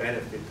get the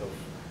benefit of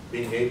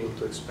being able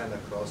to expand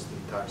across the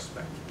entire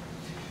spectrum.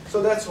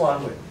 So that's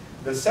one way.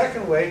 The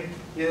second way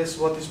is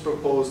what is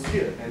proposed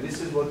here, and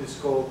this is what is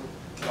called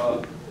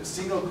a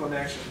single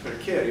connection per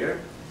carrier.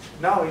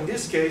 Now in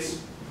this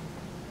case,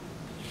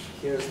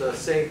 here's the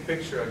same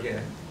picture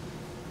again.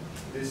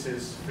 This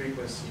is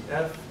frequency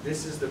F,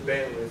 this is the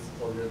bandwidth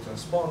of your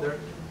transponder.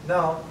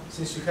 Now,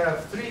 since you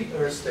have 3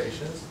 earth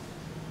stations,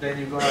 then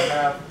you're going to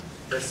have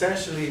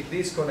essentially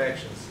these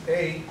connections.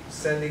 A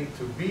sending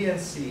to B and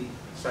C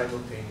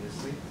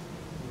simultaneously,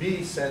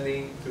 B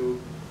sending to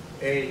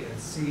A and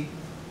C,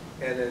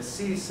 and then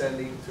C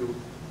sending to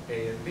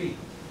A and B.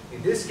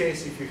 In this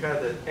case, if you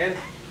have the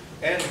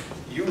N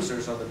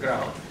users on the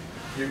ground,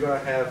 you're going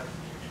to have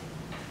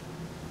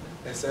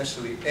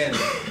essentially N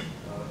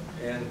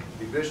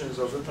divisions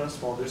of the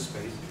transponder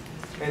space.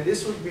 And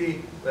this would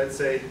be, let's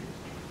say,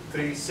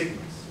 3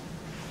 signals.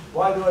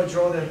 Why do I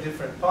draw them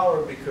different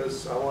power?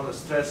 Because I want to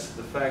stress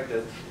the fact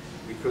that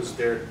because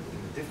they're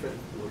in a different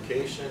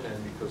location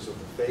and because of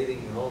the fading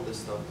and all this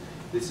stuff,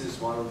 this is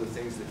one of the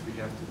things that we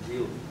have to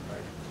deal with,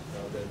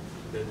 right?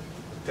 That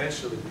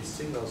potentially these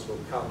signals will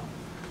come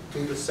to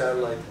the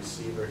satellite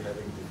receiver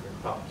having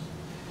different powers.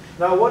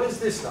 Now what is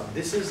this now?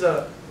 This is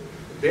a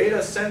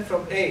data sent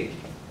from A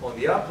on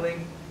the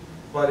uplink,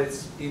 but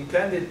it's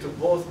intended to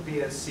both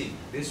B and C.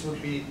 This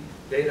would be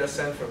data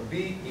sent from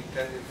B,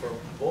 intended for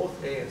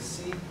both A and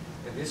C,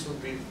 and this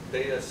would be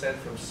data sent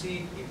from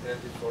C,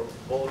 intended for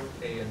both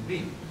A and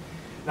B.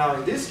 Now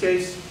in this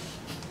case,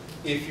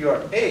 if you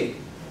are A,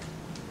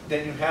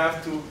 then you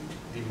have to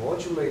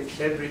demodulate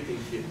everything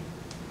here,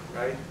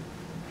 right?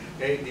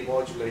 A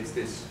demodulates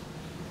this.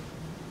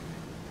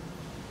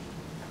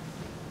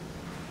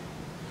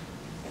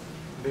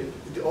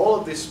 All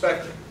of this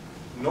spectrum,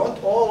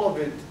 not all of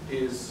it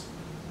is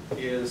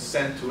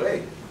sent to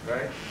A,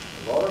 right?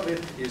 A lot of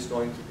it is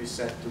going to be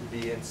sent to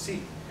B and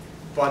C.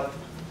 But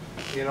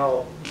you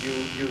know,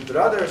 you'd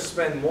rather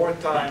spend more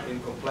time in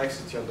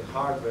complexity on the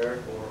hardware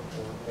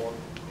or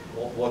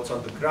what's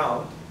on the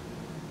ground.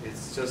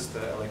 It's just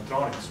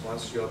electronics.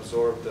 Once you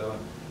absorb the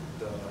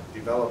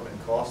development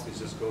cost, it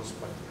just goes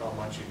by how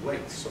much it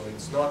weighs. So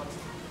it's not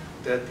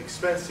that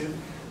expensive,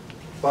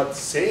 but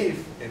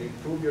save and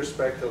improve your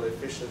spectral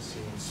efficiency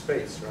in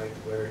space, right?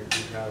 Where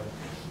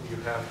you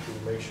have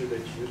to make sure that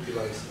you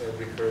utilize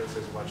every hertz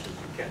as much as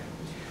you can.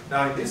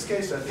 Now in this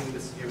case, I think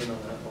this is given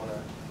on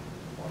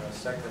a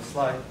second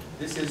slide.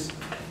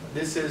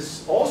 This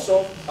is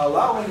also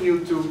allowing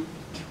you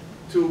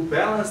to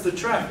balance the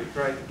traffic,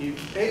 right?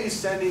 If A is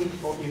sending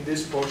in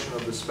this portion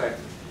of the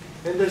spectrum,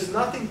 and there's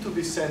nothing to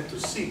be sent to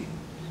C,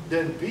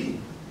 then B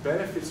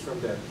benefits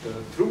from that. The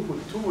throughput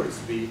towards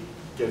B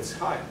gets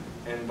higher,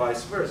 and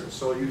vice versa.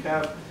 So you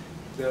have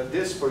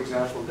this, for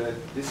example, that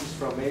this is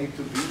from A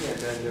to B, and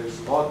then there's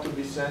a lot to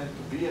be sent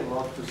to B and a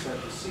lot to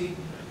send to C.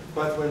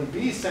 But when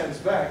B sends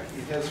back,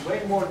 it has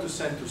way more to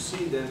send to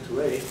C than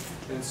to A,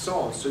 and so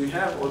on. So you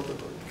have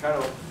kind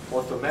of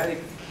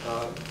automatic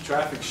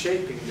traffic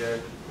shaping there,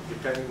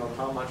 depending on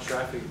how much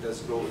traffic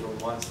does go from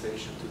one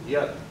station to the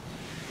other.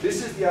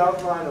 This is the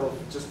outline of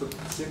just a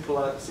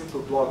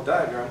simple block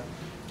diagram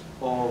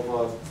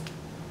of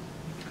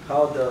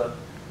how the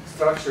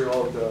structure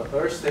of the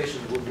Earth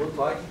station would look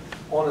like.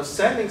 On the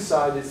sending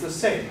side, it's the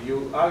same.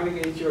 You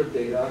aggregate your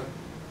data,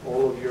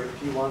 all of your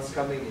P1s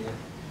coming in.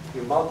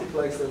 You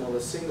multiplex them on a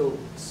single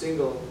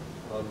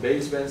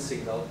baseband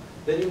signal.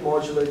 Then you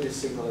modulate this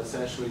signal,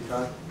 essentially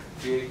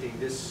creating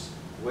this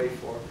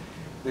waveform.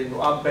 Then you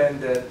upband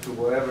that to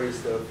wherever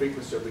is the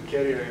frequency of the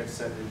carrier and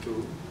send it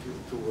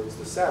towards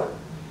the satellite.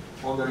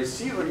 On the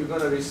receiver, you're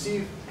going to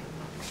receive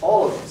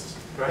all of this,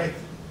 right?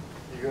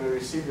 you're going to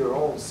receive your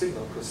own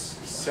signal because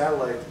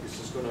satellite is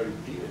just going to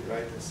repeat it,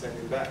 right, and send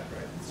it back,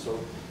 right? So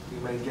you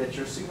may get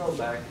your signal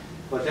back,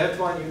 but that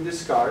one you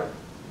discard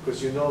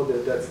because you know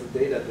that that's the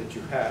data that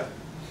you have,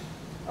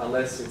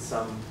 unless in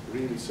some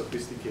really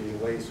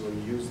sophisticated ways where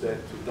you use that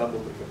to double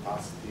the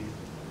capacity.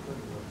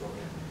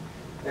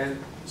 And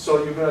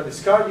so you're going to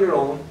discard your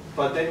own,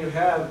 but then you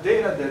have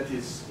data that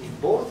is in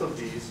both of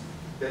these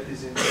that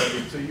is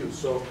intended to you.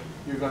 So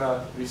you're going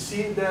to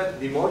receive that,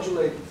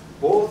 demodulate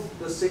both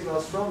the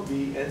signals from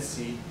B and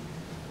C.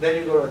 Then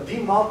you're going to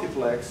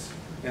demultiplex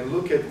and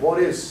look at what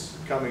is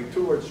coming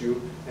towards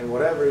you, and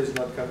whatever is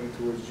not coming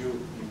towards you,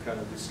 you kind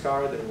of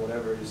discard, and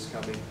whatever is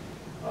coming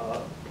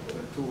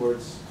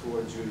towards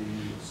you, you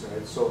use,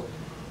 right? So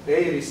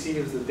A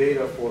receives the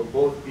data for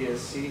both B and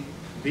C.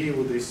 B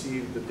would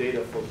receive the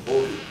data for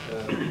both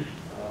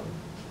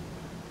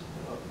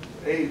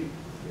A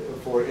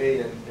for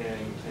A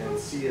and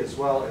C as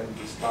well, and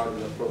discard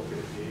it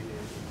appropriately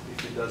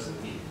if it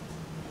doesn't need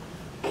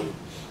it.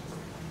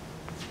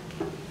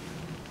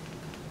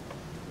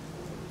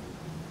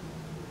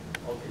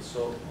 Okay,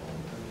 so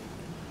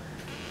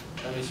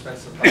let me spend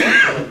some time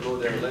before I go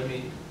there. Let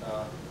me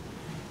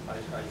I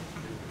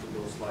do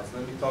those slides.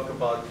 Let me talk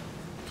about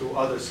two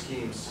other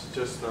schemes,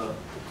 just to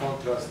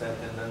contrast that,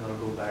 and then I'll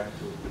go back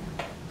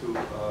to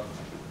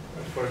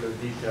further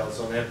details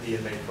on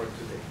FDMA for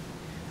today.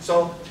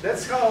 So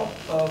that's how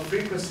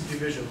frequency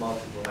division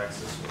multiple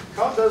access works.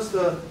 How does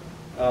the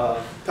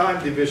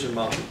time division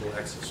multiple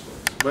access work?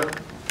 Well,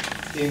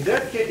 in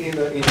that case, in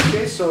the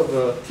case of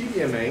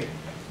TDMA,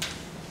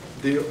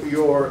 let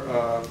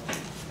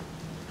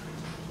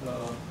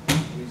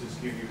me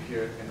just give you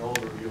here an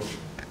overview of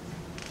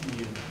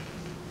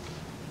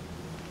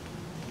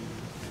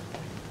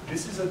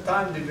this is a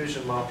time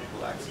division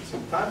multiple access.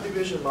 In time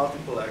division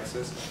multiple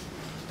access,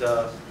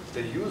 the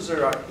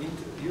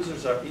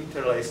users are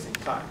interlaced in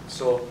time.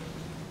 So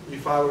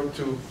if I were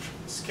to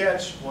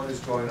sketch what is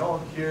going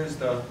on, here's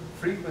the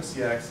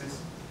frequency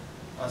axis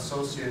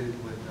associated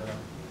with the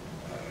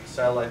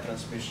satellite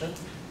transmission.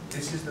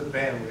 This is the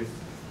bandwidth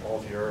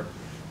of your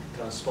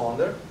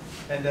transponder,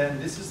 and then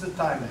this is the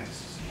time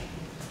axis.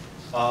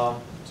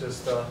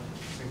 Just a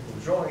simple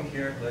drawing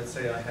here. Let's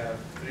say I have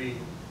 3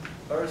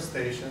 Earth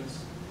stations,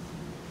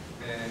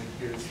 and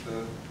here's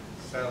the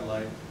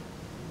satellite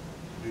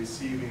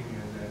receiving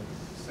and then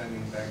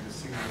sending back the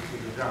signal to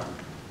the ground.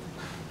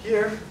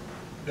 Here,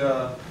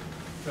 the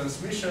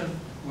transmission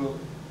will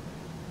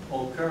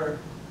occur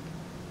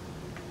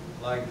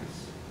like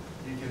this.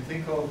 You can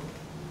think of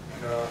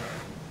the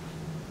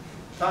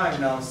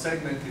time now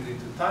segmented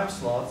into time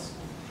slots,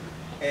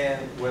 and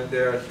when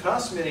they're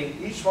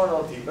transmitting, each one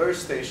of the Earth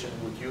station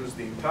would use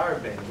the entire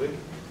bandwidth.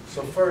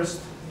 So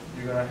first,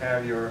 you're going to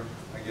have your,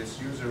 I guess,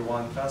 user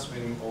 1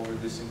 transmitting over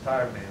this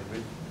entire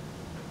bandwidth.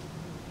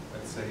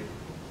 Let's say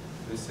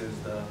this is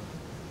the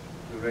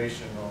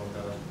duration of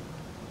the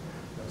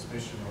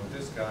transmission of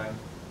this guy.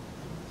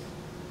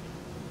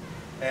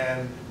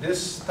 And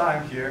this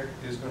time here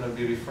is going to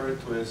be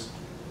referred to as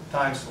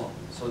time slot.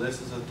 So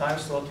this is a time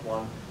slot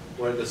 1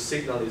 where the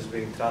signal is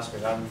being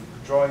transmitted. I'm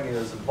drawing it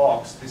as a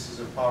box. This is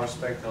a power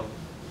spectral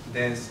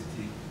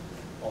density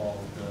of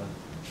the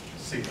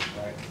signal,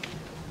 right?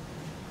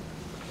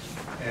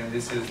 And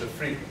this is the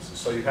frequency.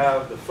 So you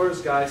have the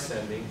first guy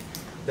sending,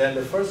 then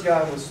the first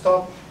guy will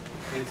stop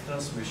its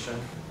transmission,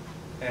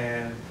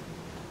 and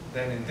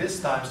then in this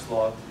time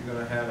slot, you're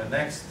going to have a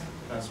next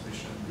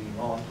transmission being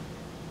on.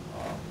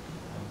 I'm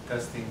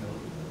testing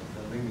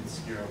the limits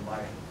here of my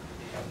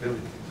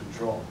ability to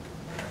draw.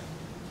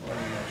 So let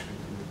me actually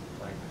do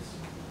it like this.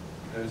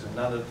 There's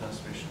another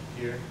transmission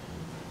here.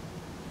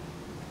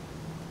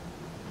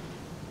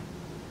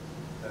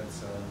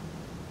 That's a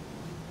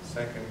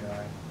second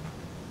guy.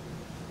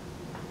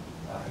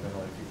 I don't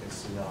know if you can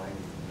see now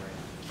anything, right?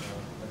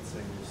 Let's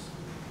say this.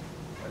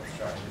 Let's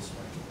try this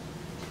one.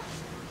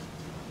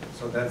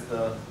 So that's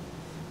the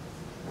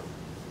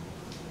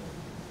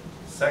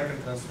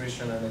second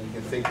transmission, and then you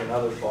can think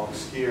another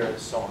box here and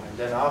so on. And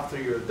then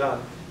after you're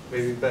done,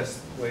 maybe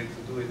best way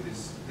to do it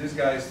is this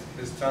guy is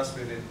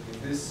transmitted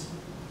in this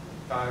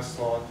time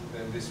slot,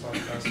 then this one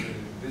transmitted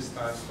in this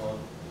time slot,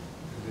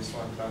 and this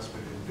one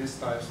transmitted in this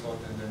time slot,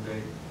 and then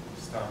they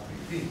start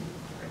repeating.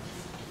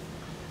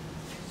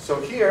 So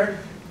here,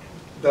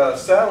 the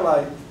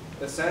satellite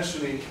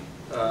essentially,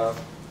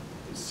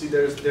 see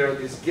there are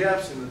these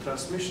gaps in the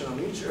transmission on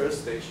each Earth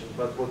station,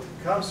 but what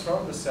comes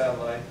from the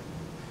satellite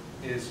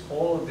is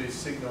all of these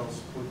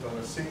signals put on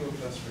a single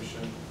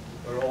transmission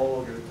where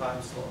all of your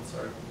time slots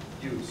are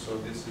used. So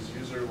this is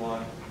user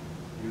 1,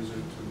 user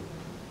 2,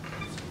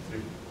 user 3,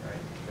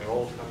 right? They're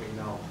all coming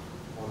now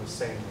on the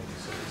same link.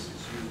 So this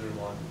is user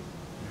 1,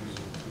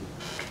 user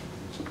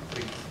 2, user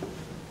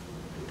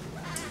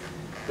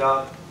 3.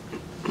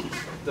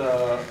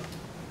 The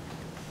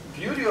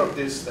beauty of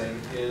this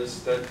thing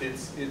is that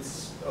it's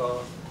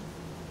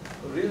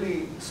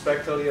really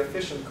spectrally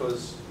efficient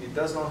because it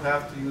does not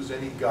have to use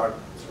any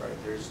guardrails, right?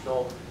 There's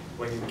no,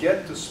 when you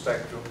get to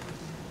spectrum,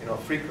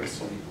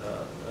 frequency,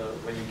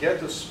 when you get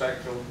to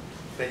spectrum,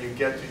 then you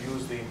get to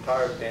use the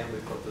entire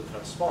bandwidth of the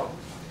transponder.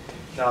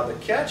 Now the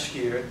catch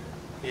here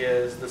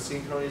is the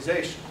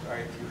synchronization,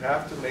 right? You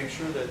have to make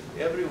sure that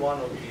every one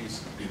of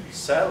these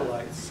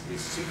satellites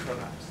is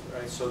synchronized,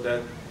 right? So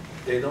that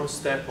they don't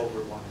step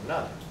over one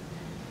another.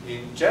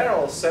 In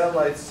general,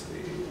 satellites,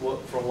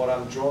 from what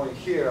I'm drawing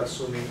here,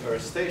 assuming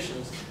Earth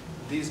stations,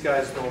 these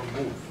guys don't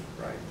move,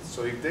 right?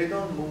 So if they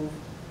don't move,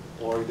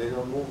 or they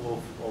don't move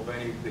of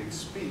any big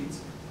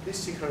speeds,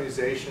 this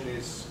synchronization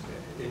is,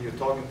 and you're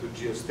talking to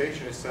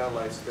geostationary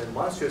satellites, then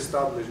once you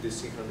establish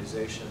this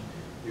synchronization,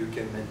 you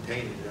can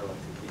maintain it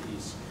relatively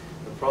easy.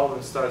 The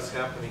problem starts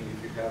happening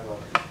if you have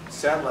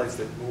satellites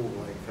that move,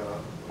 like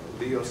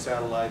LEO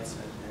satellites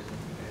and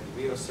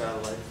MEO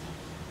satellites,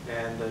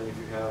 and then if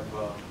you have,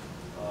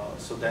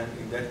 so then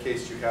in that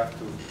case you have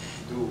to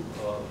do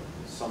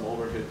some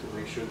overhead to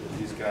make sure that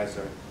these guys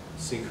are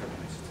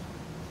synchronized.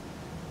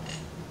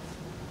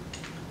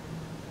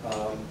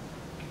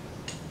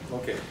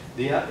 Okay.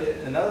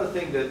 Another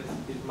thing that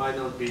it might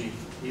not be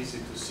easy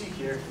to see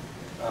here,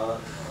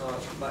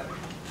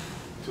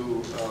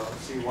 to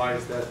see why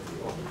is that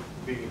of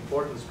big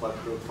importance, but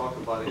we'll talk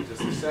about it in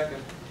just a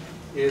second,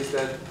 is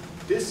that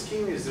this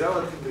scheme is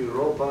relatively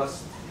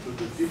robust to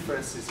the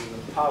differences in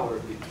the power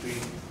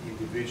between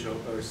individual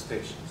Earth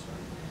stations,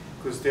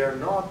 right? Because they are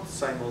not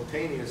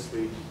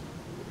simultaneously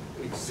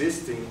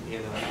existing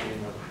in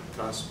a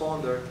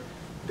transponder,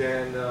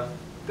 then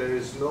there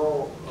is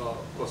no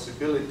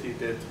possibility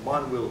that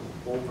one will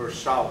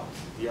overshout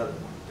the other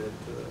one,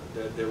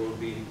 that there will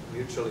be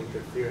mutual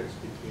interference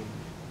between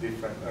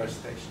different Earth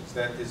stations.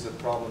 That is a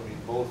problem in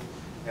both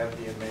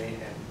FDMA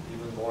and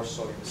even more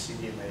so in the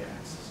CDMA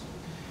axis.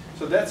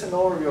 So that's an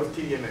overview of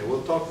TDMA.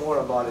 We'll talk more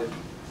about it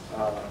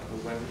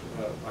when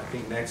I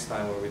think next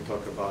time when we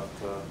talk about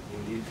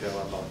in detail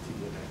about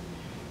TDMA.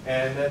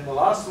 And then the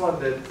last one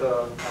that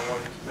I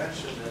wanted to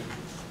mention,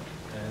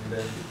 and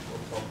then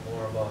we'll talk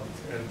more about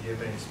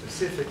FDMA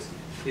specifics,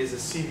 is a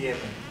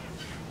CDMA.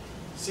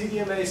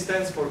 CDMA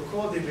stands for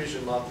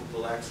co-division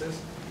multiple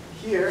access.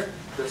 Here,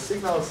 the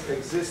signals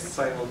exist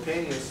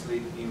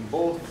simultaneously in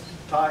both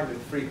time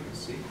and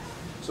frequency.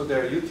 So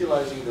they're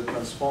utilizing the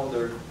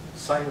transponder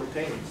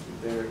simultaneously.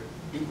 They're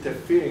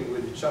interfering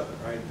with each other,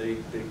 right? They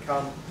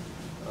come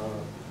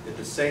at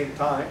the same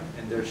time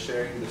and they're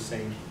sharing the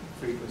same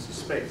frequency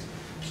space.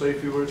 So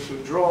if you were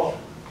to draw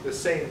the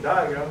same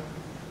diagram,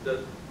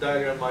 the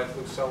diagram might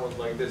look somewhat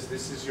like this.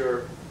 This is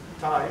your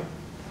time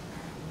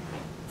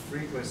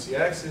frequency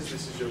axis.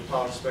 This is your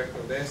power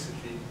spectral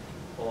density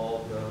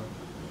of the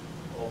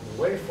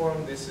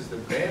waveform. This is the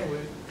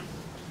bandwidth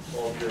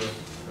of the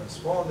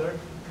transponder.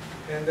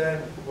 And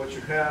then what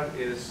you have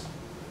is,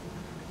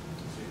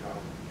 let's see how I'm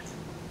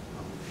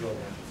draw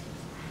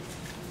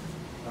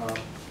that.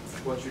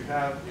 What you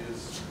have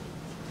is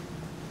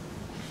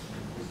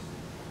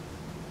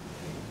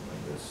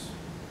like this.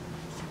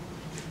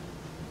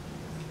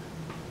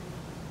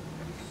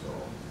 So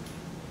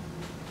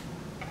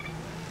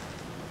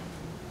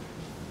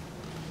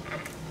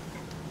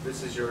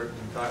this is your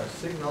entire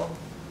signal.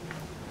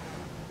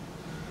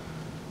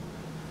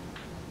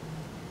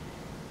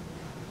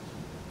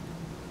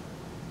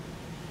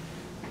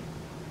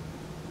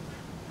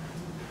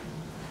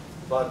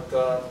 But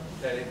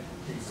and it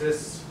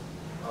exists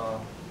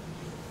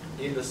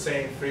in the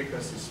same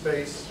frequency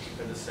space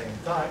at the same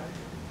time.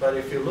 But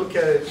if you look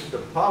at it the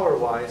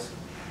power-wise,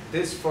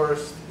 this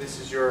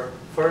is your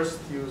first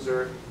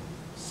user,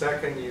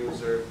 second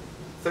user,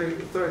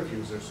 third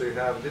user. So you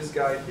have this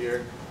guy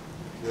here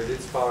with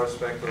its power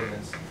spectral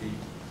density.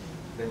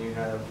 Then you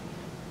have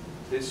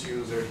this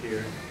user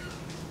here.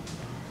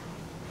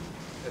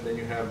 And then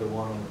you have the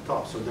one on the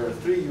top. So there are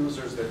three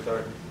users that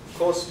are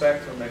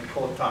co-spectrum and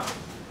co-time.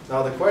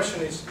 Now the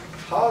question is,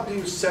 how do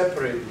you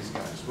separate these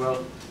guys?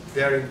 Well,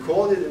 they're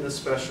encoded in a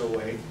special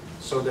way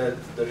so that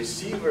the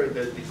receiver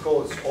that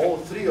decodes all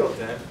three of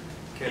them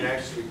can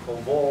actually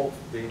convolve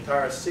the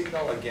entire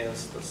signal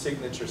against the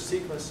signature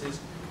sequences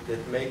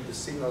that make the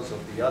signals of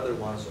the other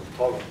ones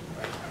orthogonal,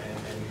 right?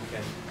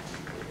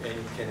 And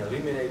you can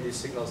eliminate these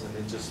signals and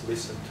then just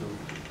listen to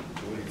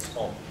its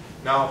own.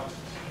 Now,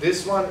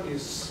 this one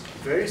is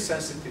very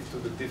sensitive to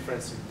the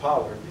difference in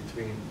power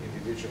between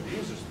individual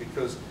users,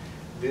 because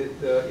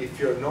if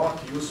you're not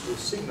useful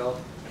signal,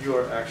 you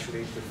are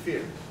actually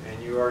interfering.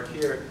 And you are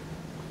here,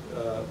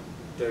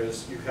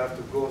 you have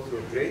to go to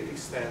a great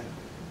extent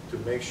to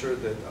make sure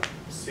that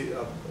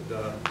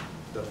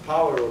the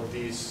power of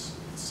these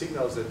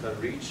signals that are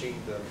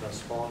reaching the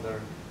transponder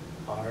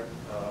are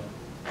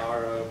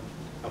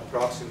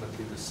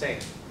approximately the same,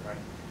 right?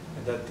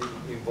 And that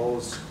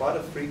involves quite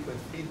a frequent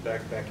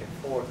feedback back and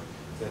forth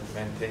that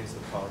maintains the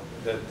power,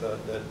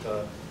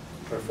 that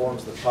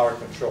performs the power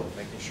control,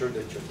 making sure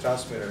that your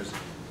transmitters,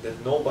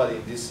 that nobody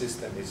in this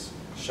system is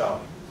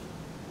shouting.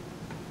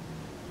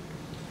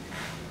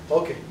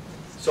 Okay,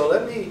 so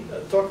let me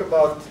talk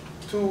about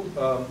two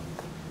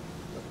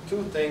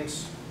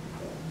things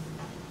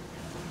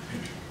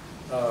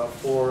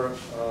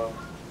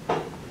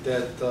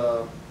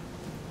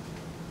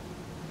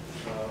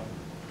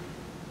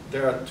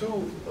there are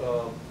two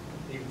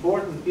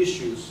important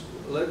issues.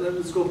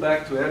 Let's go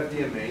back to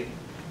FDMA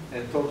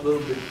and talk a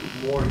little bit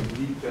more in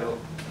detail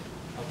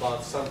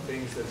about some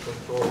things that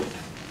control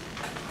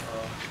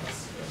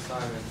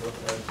assignment of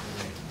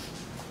FDMA.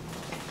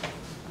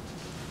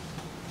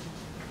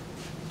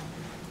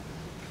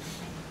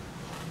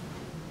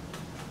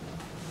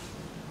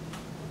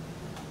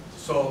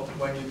 So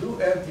when you do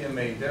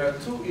FDMA, there are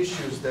two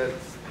issues that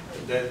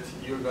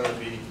you're going to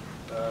be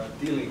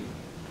dealing with.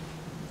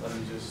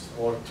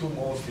 Or two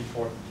most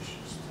important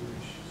issues,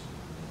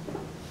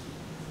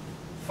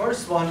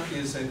 First one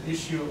is an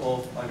issue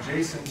of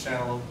adjacent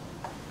channel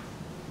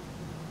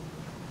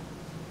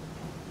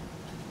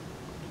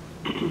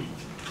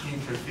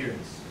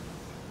interference.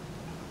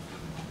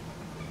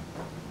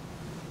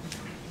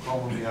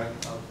 Commonly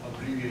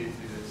abbreviated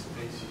as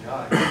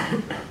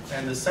ACI.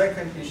 And the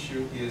second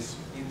issue is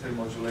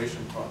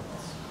intermodulation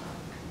products.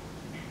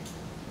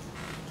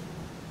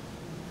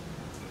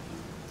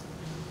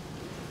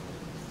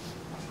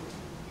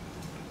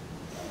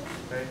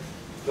 Okay.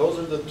 Those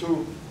are the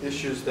two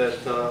issues that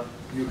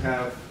you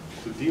have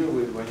to deal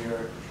with when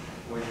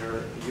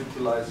you're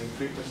utilizing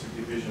frequency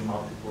division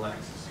multiple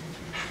axis.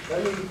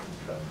 Let me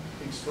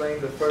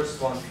explain the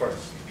first one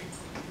first.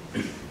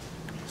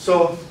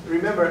 So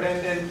remember,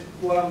 and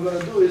what I'm going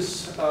to do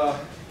is,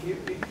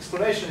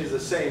 explanation is the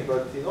same,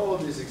 but in all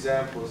of these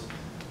examples,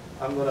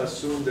 I'm going to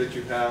assume that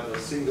you have a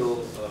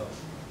single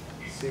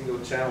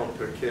channel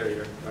per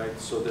carrier, right?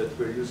 So that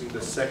we're using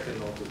the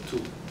second of the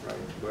two,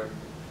 right?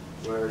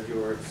 Where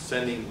you're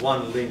sending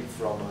one link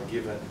from a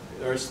given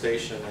earth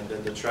station, and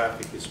then the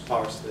traffic is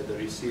parsed at the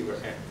receiver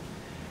end.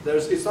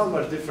 It's not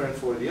much different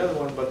for the other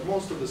one, but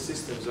most of the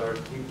systems are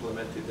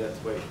implemented that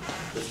way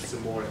because it's a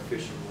more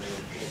efficient way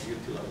of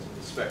utilizing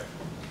the spectrum.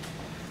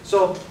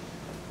 So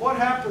what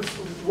happens,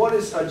 what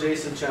is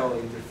adjacent channel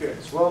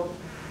interference? Well,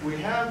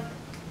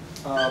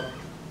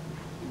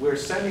 we're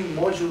sending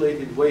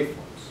modulated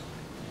waveforms.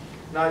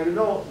 Now you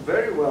know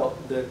very well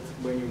that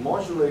when you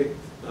modulate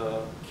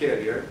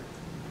carrier,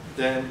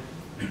 then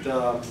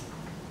the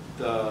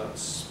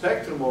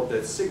spectrum of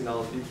that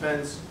signal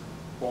depends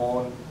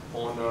on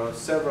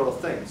several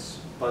things,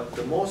 but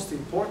the most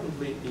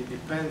importantly, it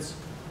depends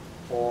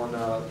on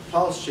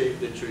pulse shape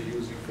that you're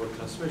using for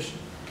transmission.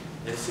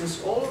 And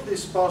since all of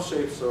these pulse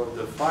shapes are of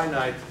the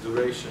finite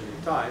duration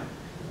in time,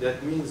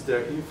 that means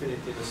they're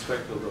infinite in the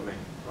spectral domain,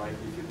 right?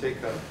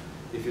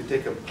 If you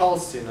take a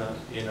pulse in a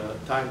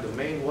time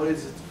domain, what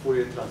is it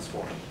Fourier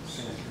transform?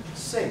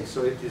 Same.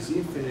 So it is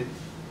infinite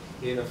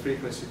in a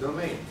frequency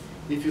domain.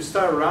 If you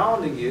start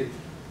rounding it,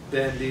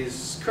 then these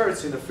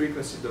skirts in the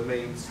frequency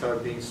domain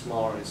start being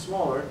smaller and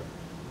smaller.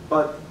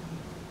 But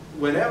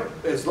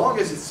as long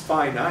as it's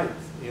finite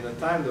in a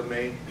time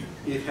domain,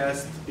 it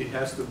has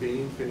to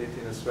be infinite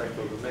in a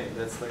spectral domain.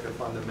 That's like a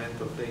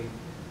fundamental thing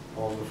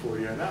of the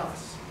Fourier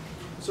analysis.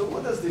 So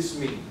what does this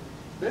mean?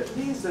 That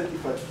means that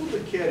if I put the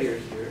carrier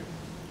here,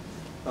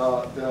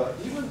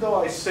 even though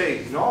I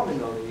say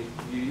nominally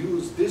you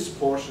use these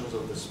portions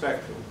of the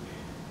spectrum,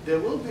 there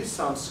will be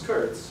some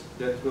skirts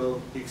that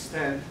will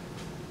extend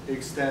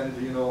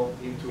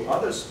into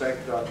other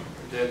spectra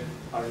that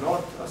are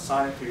not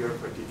assigned to your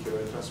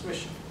particular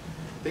transmission.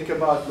 Think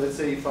about, let's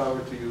say, if I were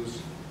to use,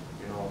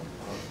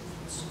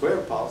 a square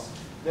pulse,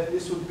 then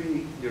this would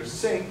be your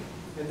sink,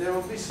 and there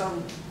will be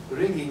some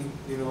ringing,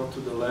 to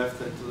the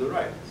left and to the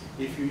right.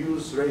 If you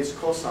use raised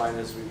cosine,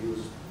 as we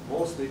use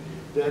mostly,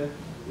 then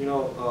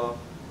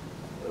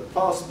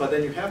pulse, but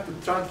then you have to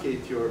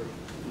truncate your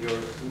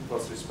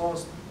impulse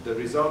response. The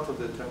result of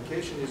the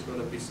truncation is going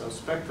to be some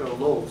spectral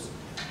lobes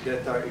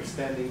that are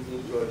extending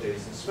into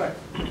adjacent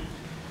spectrum.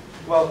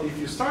 Well, if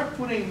you start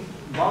putting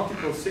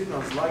multiple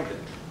signals like that,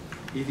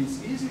 it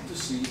is easy to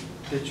see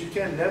that you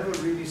can never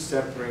really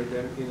separate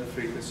them in a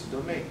frequency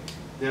domain.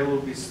 There will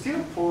be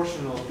still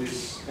portion of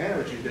this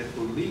energy that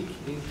will leak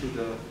into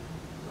the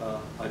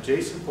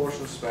adjacent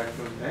portion of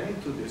spectrum and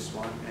into this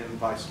one, and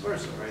vice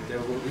versa, right? They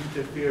will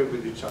interfere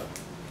with each other.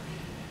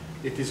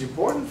 It is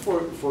important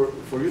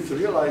for you to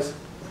realize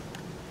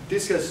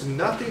this has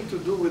nothing to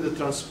do with the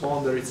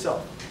transponder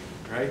itself,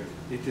 right?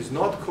 It is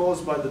not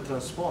caused by the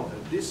transponder.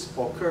 This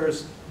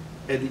occurs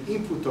at the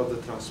input of the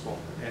transponder,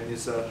 and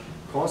is a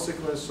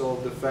consequence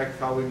of the fact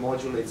how we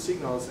modulate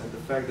signals and the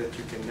fact that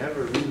you can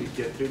never really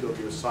get rid of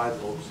your side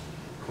lobes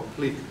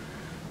completely.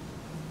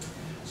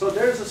 So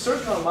there's a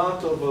certain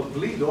amount of a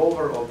bleed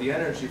over of the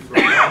energy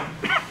from one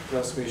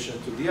transmission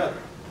to the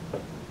other.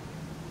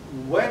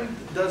 When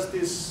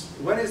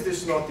is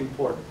this not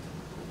important?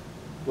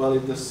 Well,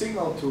 if the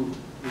signal to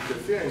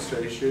interference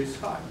ratio is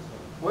high.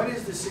 When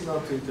is the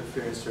signal to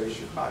interference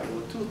ratio high?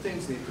 Well, two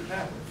things need to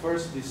happen.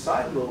 First, the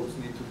side lobes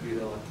need to be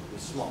relatively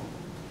small,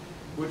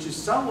 which is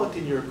somewhat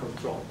in your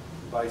control.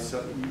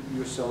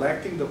 You're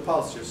selecting the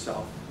pulse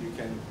yourself. You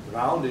can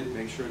round it,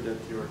 make sure that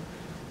your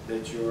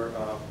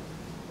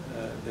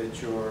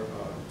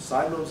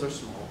side lobes are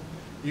small.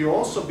 You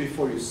also,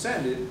 before you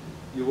send it,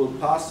 you will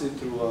pass it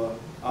through a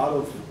out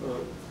of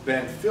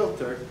band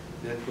filter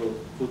that will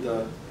put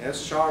a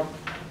S sharp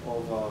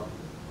of a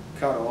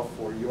cutoff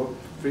for your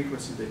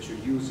frequency that you're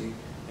using,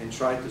 and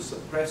try to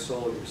suppress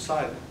all your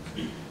side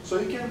lobes. So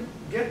you can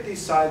get these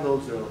side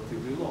lobes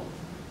relatively low.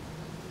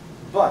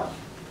 But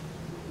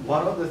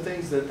one of the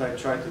things that I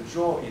try to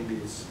draw in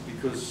these,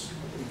 because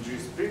in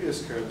these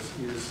previous curves,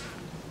 is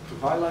to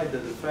highlight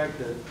that the fact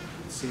that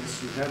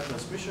since you have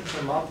transmission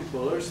from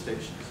multiple earth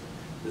stations,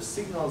 the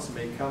signals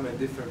may come at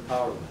different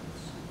power levels.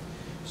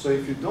 So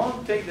if you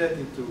don't take that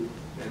into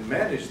and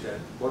manage that,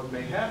 what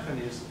may happen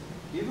is,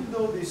 even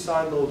though these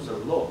side lobes are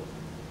low,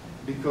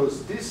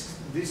 because this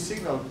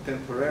signal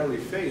temporarily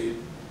faded,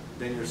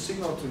 then your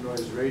signal to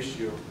noise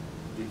ratio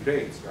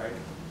degrades, right?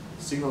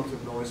 Signal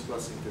to noise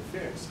plus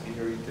interference, and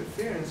your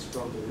interference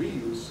from the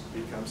reuse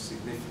becomes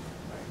significant,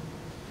 right?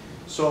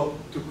 So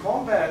to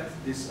combat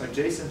this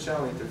adjacent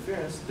channel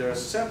interference, there are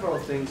several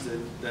things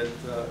that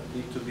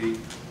need to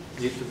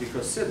be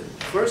considered.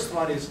 First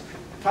one is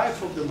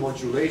type of the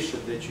modulation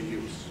that you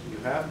use. You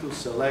have to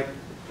select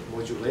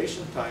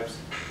modulation types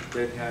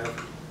that have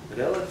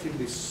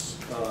relatively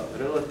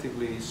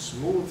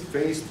smooth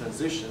phase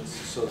transitions,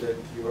 so that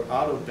your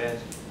out-of-band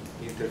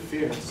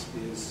interference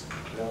is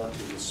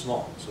relatively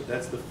small. So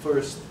that's the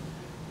first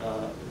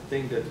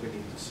thing that we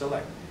need to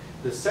select.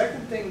 The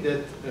second thing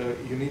that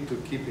you need to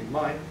keep in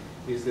mind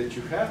is that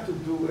you have to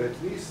do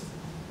at least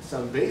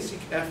some basic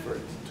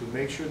effort to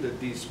make sure that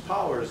these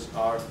powers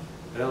are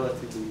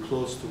relatively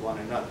close to one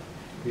another.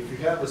 If you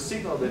have a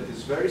signal that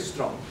is very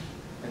strong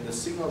and a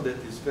signal that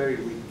is very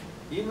weak,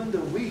 even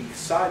the weak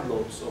side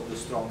lobes of the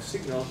strong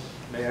signal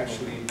may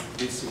actually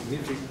be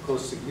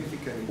cause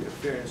significant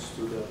interference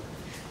to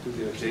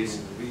the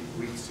adjacent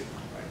weak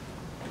signal,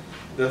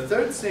 right? The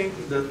third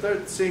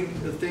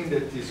thing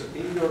that is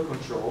in your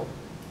control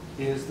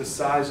is the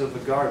size of the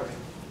guard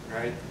band,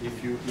 right?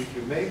 If you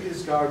make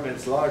these guard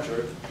bands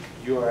larger,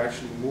 you are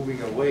actually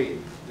moving away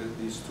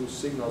these two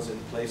signals and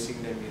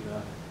placing them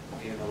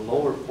in a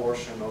lower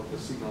portion of the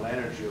signal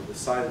energy of the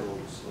side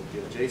lobes of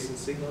the adjacent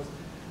signals.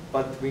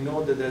 But we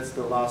know that that's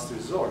the last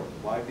resort.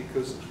 Why?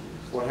 Because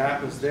what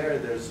happens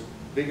there's a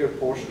bigger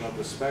portion of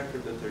the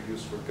spectrum that are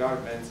used for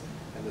guard bands,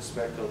 and the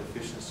spectral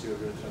efficiency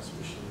of your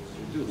transmission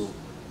is reduced.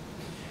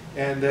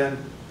 And then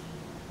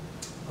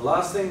the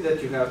last thing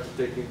that you have to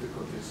take into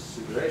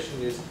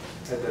consideration is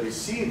at the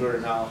receiver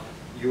now,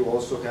 you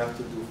also have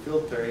to do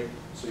filtering,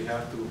 so you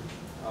have to,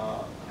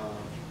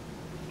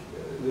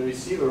 the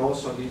receiver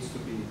also needs to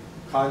be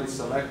highly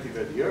selective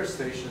at the earth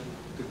station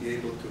to be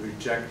able to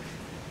reject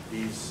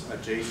these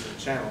adjacent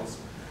channels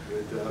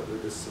with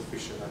a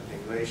sufficient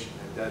attenuation,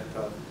 and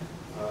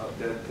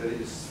that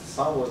is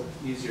somewhat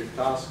easier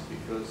task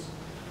because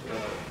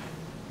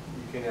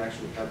you can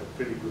actually have a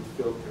pretty good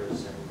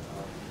filters and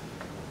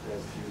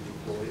as you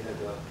deploy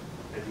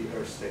at the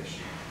earth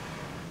station.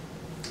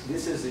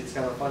 It's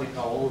kind of funny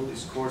how all of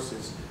these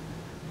courses,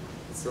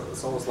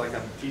 it's almost like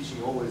I'm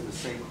teaching always the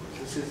same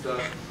course.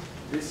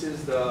 This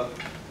is the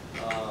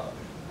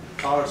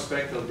power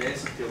spectral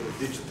density of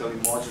the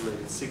digitally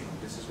modulated signal.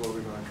 This is what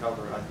we're going to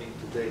cover, I think,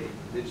 today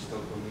in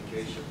digital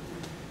communication.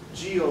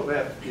 G of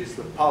F is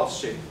the pulse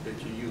shape that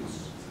you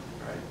use,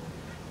 right?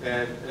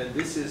 And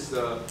this is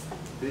the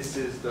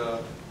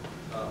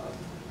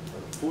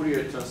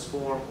Fourier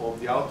transform of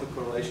the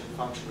autocorrelation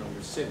function of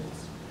your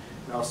symbols.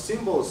 Now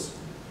symbols,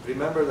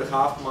 remember the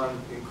Huffman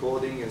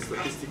encoding and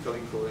statistical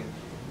encoding,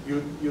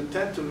 you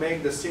tend to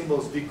make the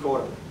symbols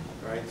decodable,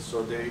 right?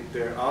 So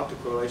their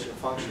autocorrelation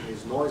function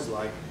is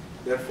noise-like,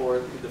 therefore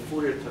the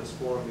Fourier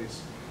transform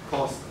is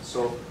constant.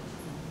 So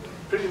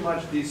pretty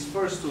much these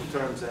first two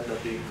terms end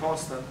up being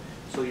constant,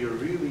 so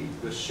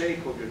the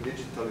shape of your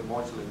digitally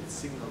modulated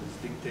signal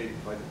is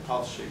dictated by the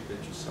pulse shape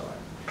that you select.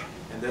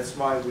 And that's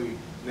why we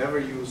never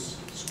use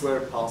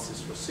square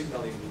pulses for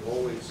signaling. We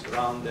always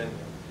round them,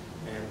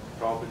 and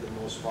probably the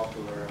most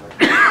popular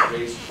are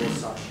raised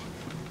cosine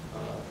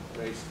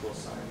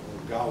or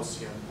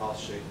Gaussian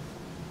pulse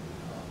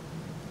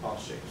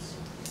shapes.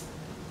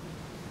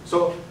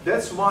 So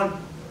that's one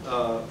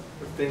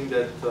thing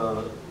that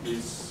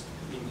is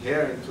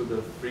inherent to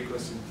the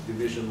frequency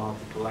division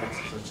multiple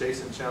axis,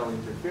 adjacent channel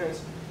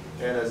interference.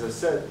 And as I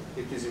said,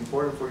 it is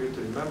important for you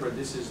to remember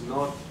this is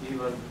not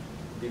even,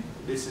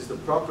 this is the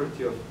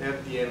property of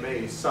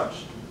FDMA as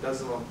such. It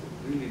does not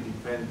really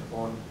depend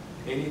on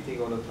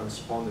anything on the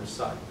transponder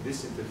side.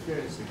 This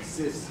interference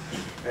exists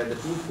at the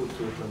input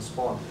to a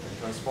transponder. And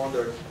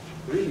transponder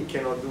really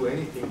cannot do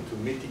anything to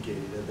mitigate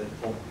it at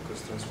that point,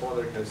 because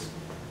transponder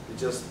it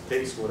just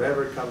takes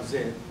whatever comes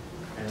in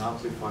and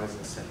amplifies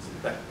and sends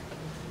it back.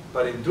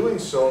 But in doing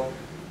so,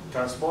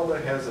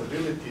 transponder has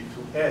ability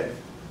to add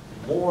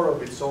more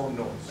of its own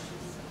noise.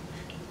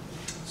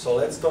 So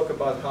let's talk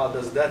about how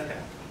does that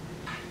happen.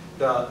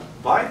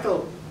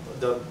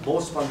 The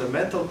most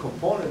fundamental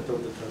component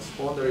of the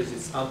transponder is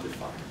its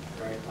amplifier,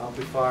 right?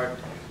 Amplifier,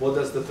 what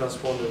does the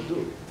transponder do?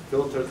 It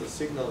filters the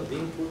signal at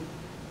input,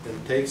 then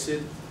takes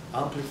it,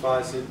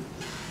 amplifies it,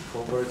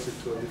 converts it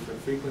to a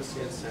different frequency,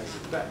 and sends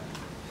it back.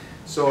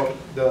 So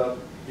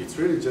it's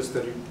really just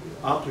the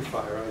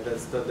amplifier, right?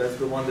 That's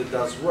the one that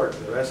does work.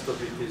 The rest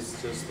of it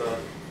is just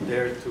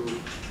there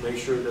to make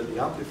sure that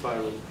the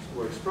amplifier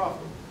works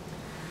properly.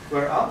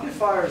 where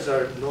amplifiers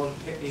are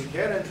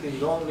inherently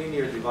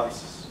nonlinear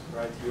devices,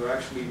 right? You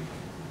actually,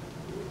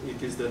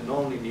 it is the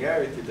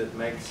nonlinearity that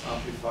makes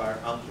amplifiers,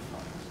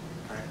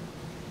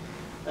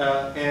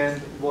 right?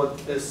 And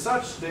as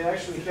such, they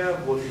actually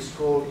have what is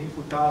called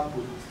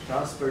input-output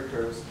transfer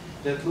curves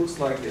that looks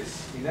like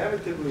this.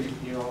 Inevitably,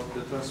 you know,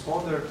 the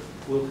transponder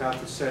will have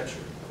to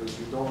saturate because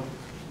you don't,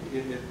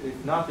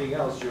 if nothing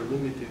else, you're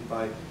limited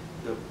by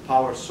the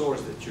power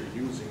source that you're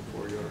using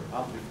for your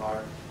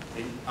amplifier.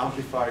 An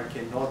amplifier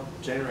cannot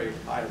generate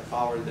higher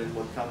power than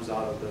what comes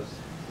out of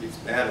its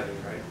battery,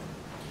 right?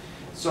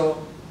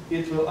 So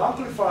it will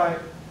amplify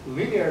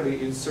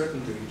linearly in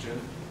certain region,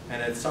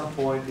 and at some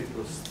point it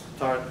will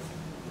start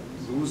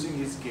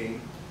losing its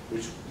gain,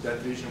 which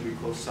that region we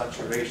call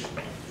saturation.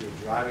 You're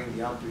driving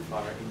the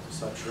amplifier into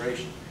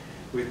saturation.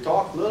 We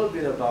talked a little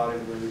bit about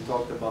it when we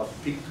talked about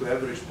peak to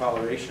average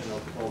power ratio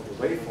of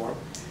the waveform,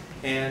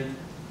 and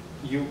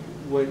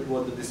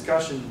what the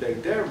discussion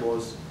back there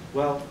was,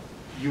 well,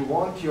 you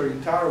want your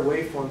entire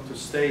waveform to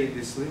stay in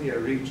this linear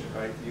region,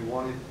 right? You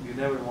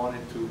never want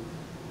it to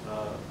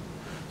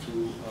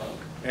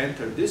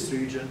enter this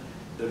region.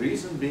 The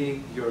reason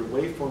being your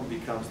waveform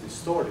becomes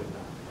distorted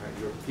now,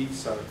 right? Your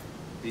peaks are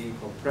being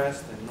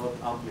compressed and not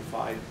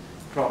amplified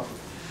properly.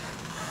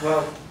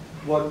 Well,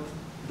 what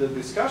the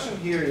discussion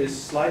here is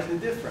slightly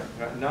different.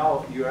 Right?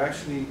 Now you're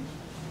actually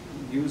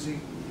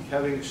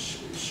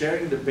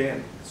sharing the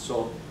band.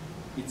 So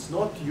it's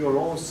not your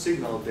own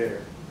signal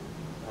there.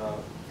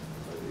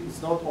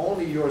 It's not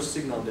only your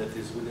signal that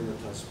is within the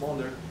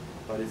transponder,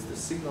 but it's the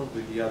signal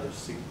with the other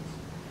signals.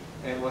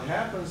 And what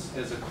happens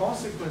as a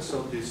consequence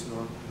of this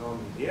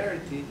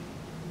nonlinearity,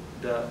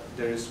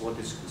 there is what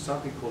is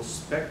something called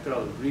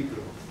spectral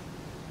regrowth.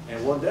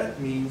 And what that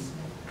means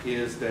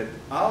is that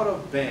out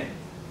of band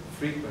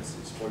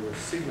frequencies for your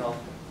signal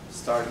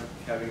start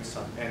having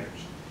some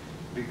energy.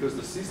 Because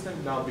the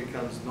system now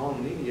becomes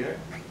nonlinear,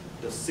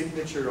 the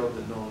signature of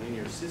the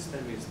nonlinear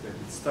system is that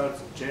it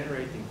starts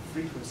generating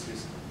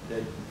frequencies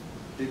that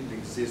didn't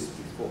exist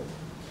before.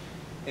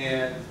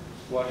 And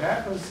what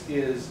happens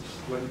is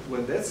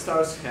when that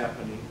starts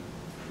happening,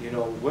 you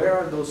know, where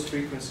are those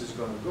frequencies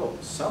going to go?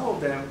 Some of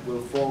them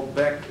will fall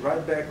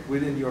right back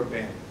within your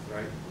bandwidth,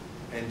 right?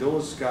 And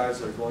those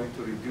guys are going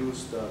to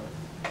reduce the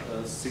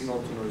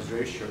signal to noise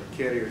ratio,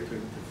 carrier to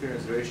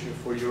interference ratio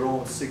for your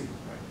own signal,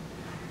 right?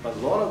 But a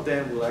lot of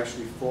them will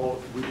actually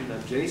fall within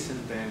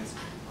adjacent bands,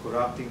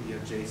 corrupting the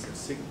adjacent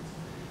signals.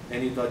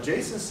 And if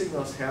adjacent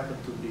signals happen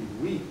to be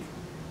weak,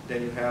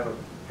 then you have a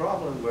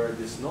problem where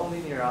this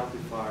nonlinear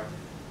amplifier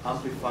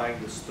amplifying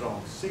the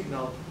strong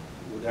signal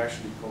would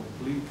actually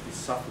completely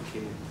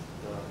suffocate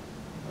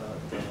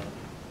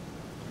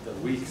the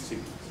weak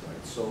signals,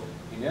 right? So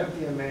in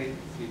FDMA,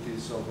 it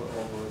is of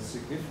a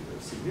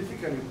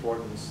significant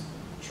importance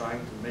trying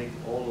to make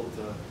all of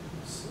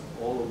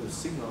the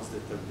signals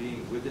that are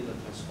being within the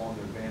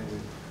transponder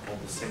bandwidth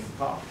of the same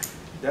power.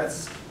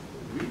 That's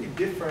really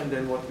different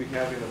than what we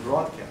have in a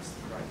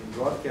broadcasting, right? In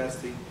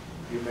broadcasting,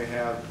 you may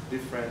have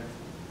different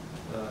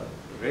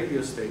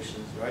radio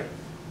stations, right?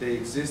 They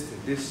exist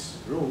in this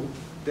room.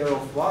 They're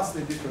of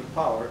vastly different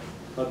power,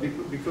 but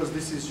because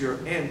this is your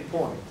end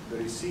point, the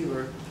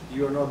receiver,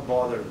 you're not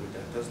bothered with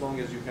that. As long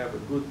as you have a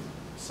good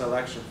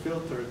selection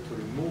filter to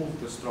remove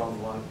the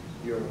strong one,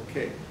 you're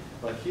okay.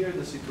 But here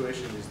the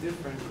situation is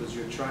different because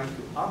you're trying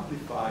to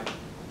amplify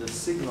the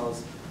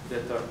signals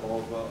that are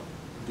of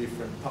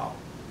different power,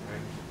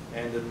 right?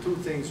 And the two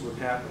things would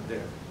happen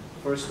there.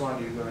 First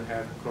one, you're going to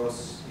have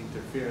cross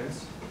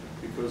interference,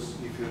 because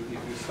if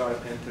you start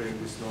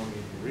entering this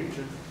nonlinear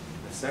region.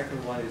 The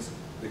second one is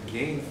the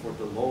gain for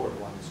the lower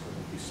one is going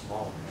to be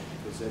smaller,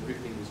 right? Because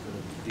everything is going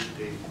to be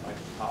dictated by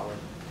the power.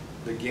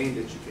 The gain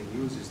that you can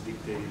use is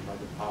dictated by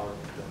the power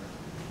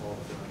of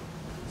the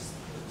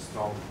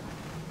strong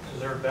one. Is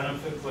there a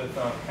benefit with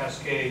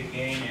cascade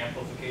gain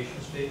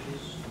amplification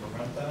stages to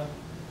prevent that?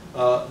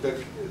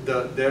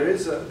 There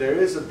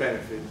is a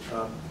benefit.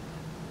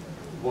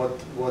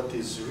 What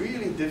is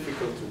really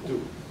difficult to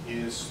do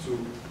is to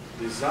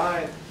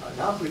design an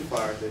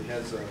amplifier that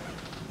has a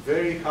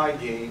very high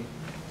gain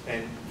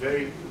and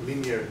very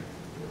linear,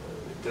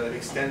 the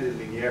extended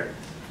linearity.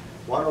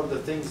 One of the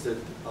things that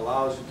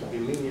allows you to be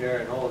linear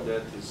and all of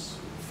that is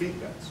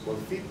feedbacks. Well,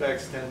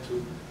 feedbacks tend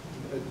to,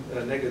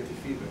 negative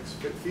feedbacks.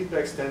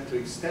 Feedbacks tend to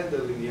extend the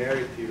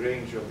linearity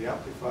range of the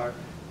amplifier,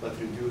 but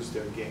reduce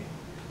their gain.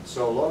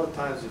 So a lot of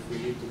times if we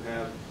need to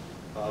have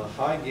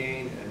high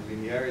gain and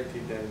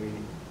linearity,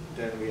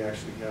 then we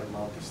actually have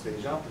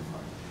multi-stage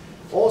amplifier.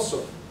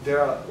 Also, there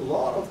are a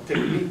lot of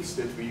techniques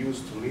that we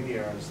use to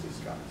linearize these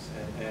guys,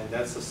 and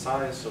that's a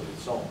science of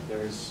its own.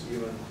 There is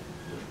even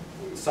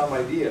some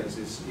ideas.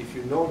 Is if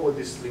you know what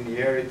this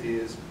linearity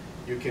is,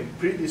 you can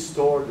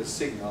pre-distort the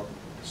signal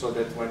so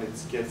that when it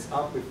gets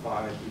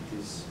amplified, it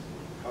is,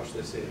 how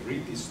should I say,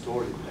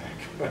 re-distorted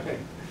back, right?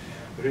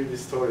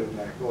 Re-distorted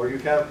back. Or you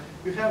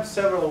have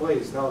several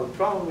ways. Now the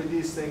problem with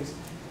these things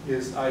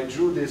is I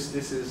drew this.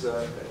 This is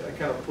I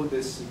kind of put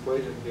this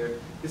equation here.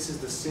 This is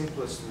the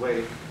simplest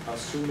way,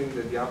 assuming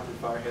that the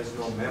amplifier has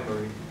no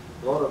memory.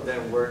 A lot of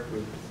them work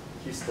with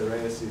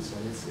hysteresis,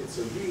 and it's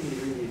a really,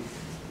 really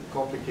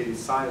complicated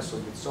science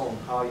of its own,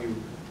 how you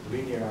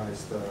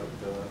linearize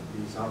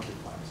these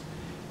amplifiers.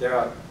 There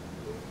are,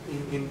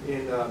 in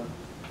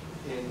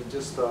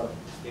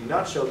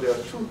nutshell, there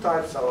are two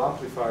types of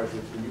amplifiers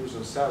that we use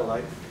on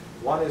satellite.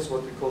 One is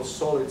what we call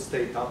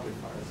solid-state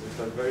amplifiers. These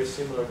are very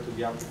similar to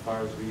the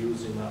amplifiers we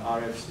use in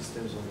RF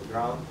systems on the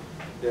ground.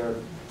 They're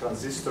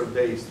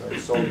transistor-based, right,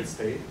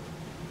 solid-state.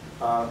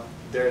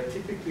 They're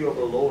typically of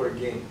a lower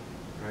gain,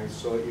 right?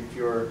 So if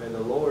you're at a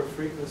lower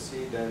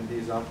frequency, then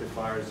these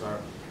amplifiers are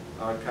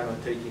kind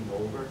of taking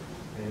over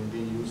and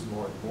being used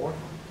more and more.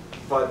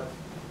 But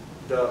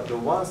the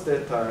ones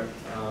that are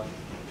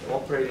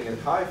operating at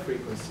high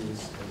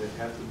frequencies and that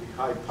have to be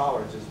high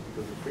power just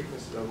because the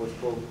frequencies are what's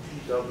called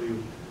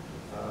TW,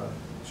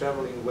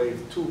 traveling wave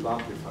tube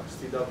amplifiers,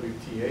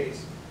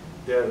 TWTAs.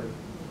 They're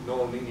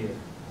non-linear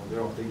on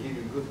their own. They give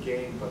you good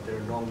gain, but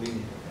they're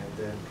non-linear, and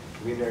then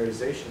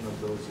linearization of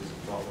those is a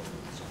problem.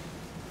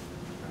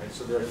 Right?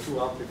 So there are two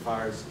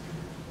amplifiers,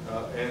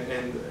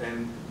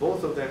 and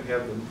both of them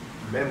have the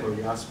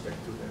memory aspect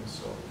to them,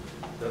 so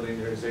the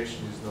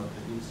linearization is not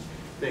the easy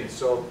thing.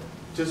 So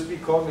just be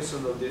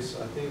cognizant of this.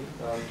 I think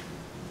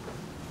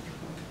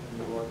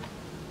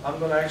I'm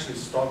going to actually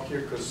stop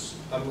here because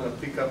I'm going to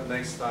pick up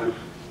next time.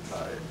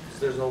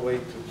 There's no way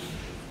to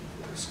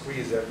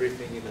squeeze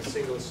everything in a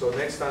single. So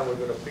next time we're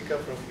going to pick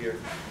up from here.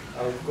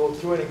 I'll go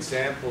through an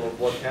example of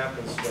what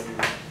happens when you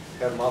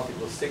have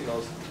multiple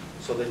signals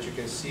so that you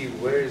can see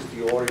where is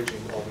the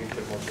origin of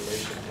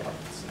intermodulation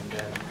happens. And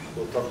then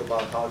we'll talk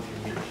about how do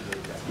you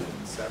mitigate that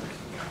in 7.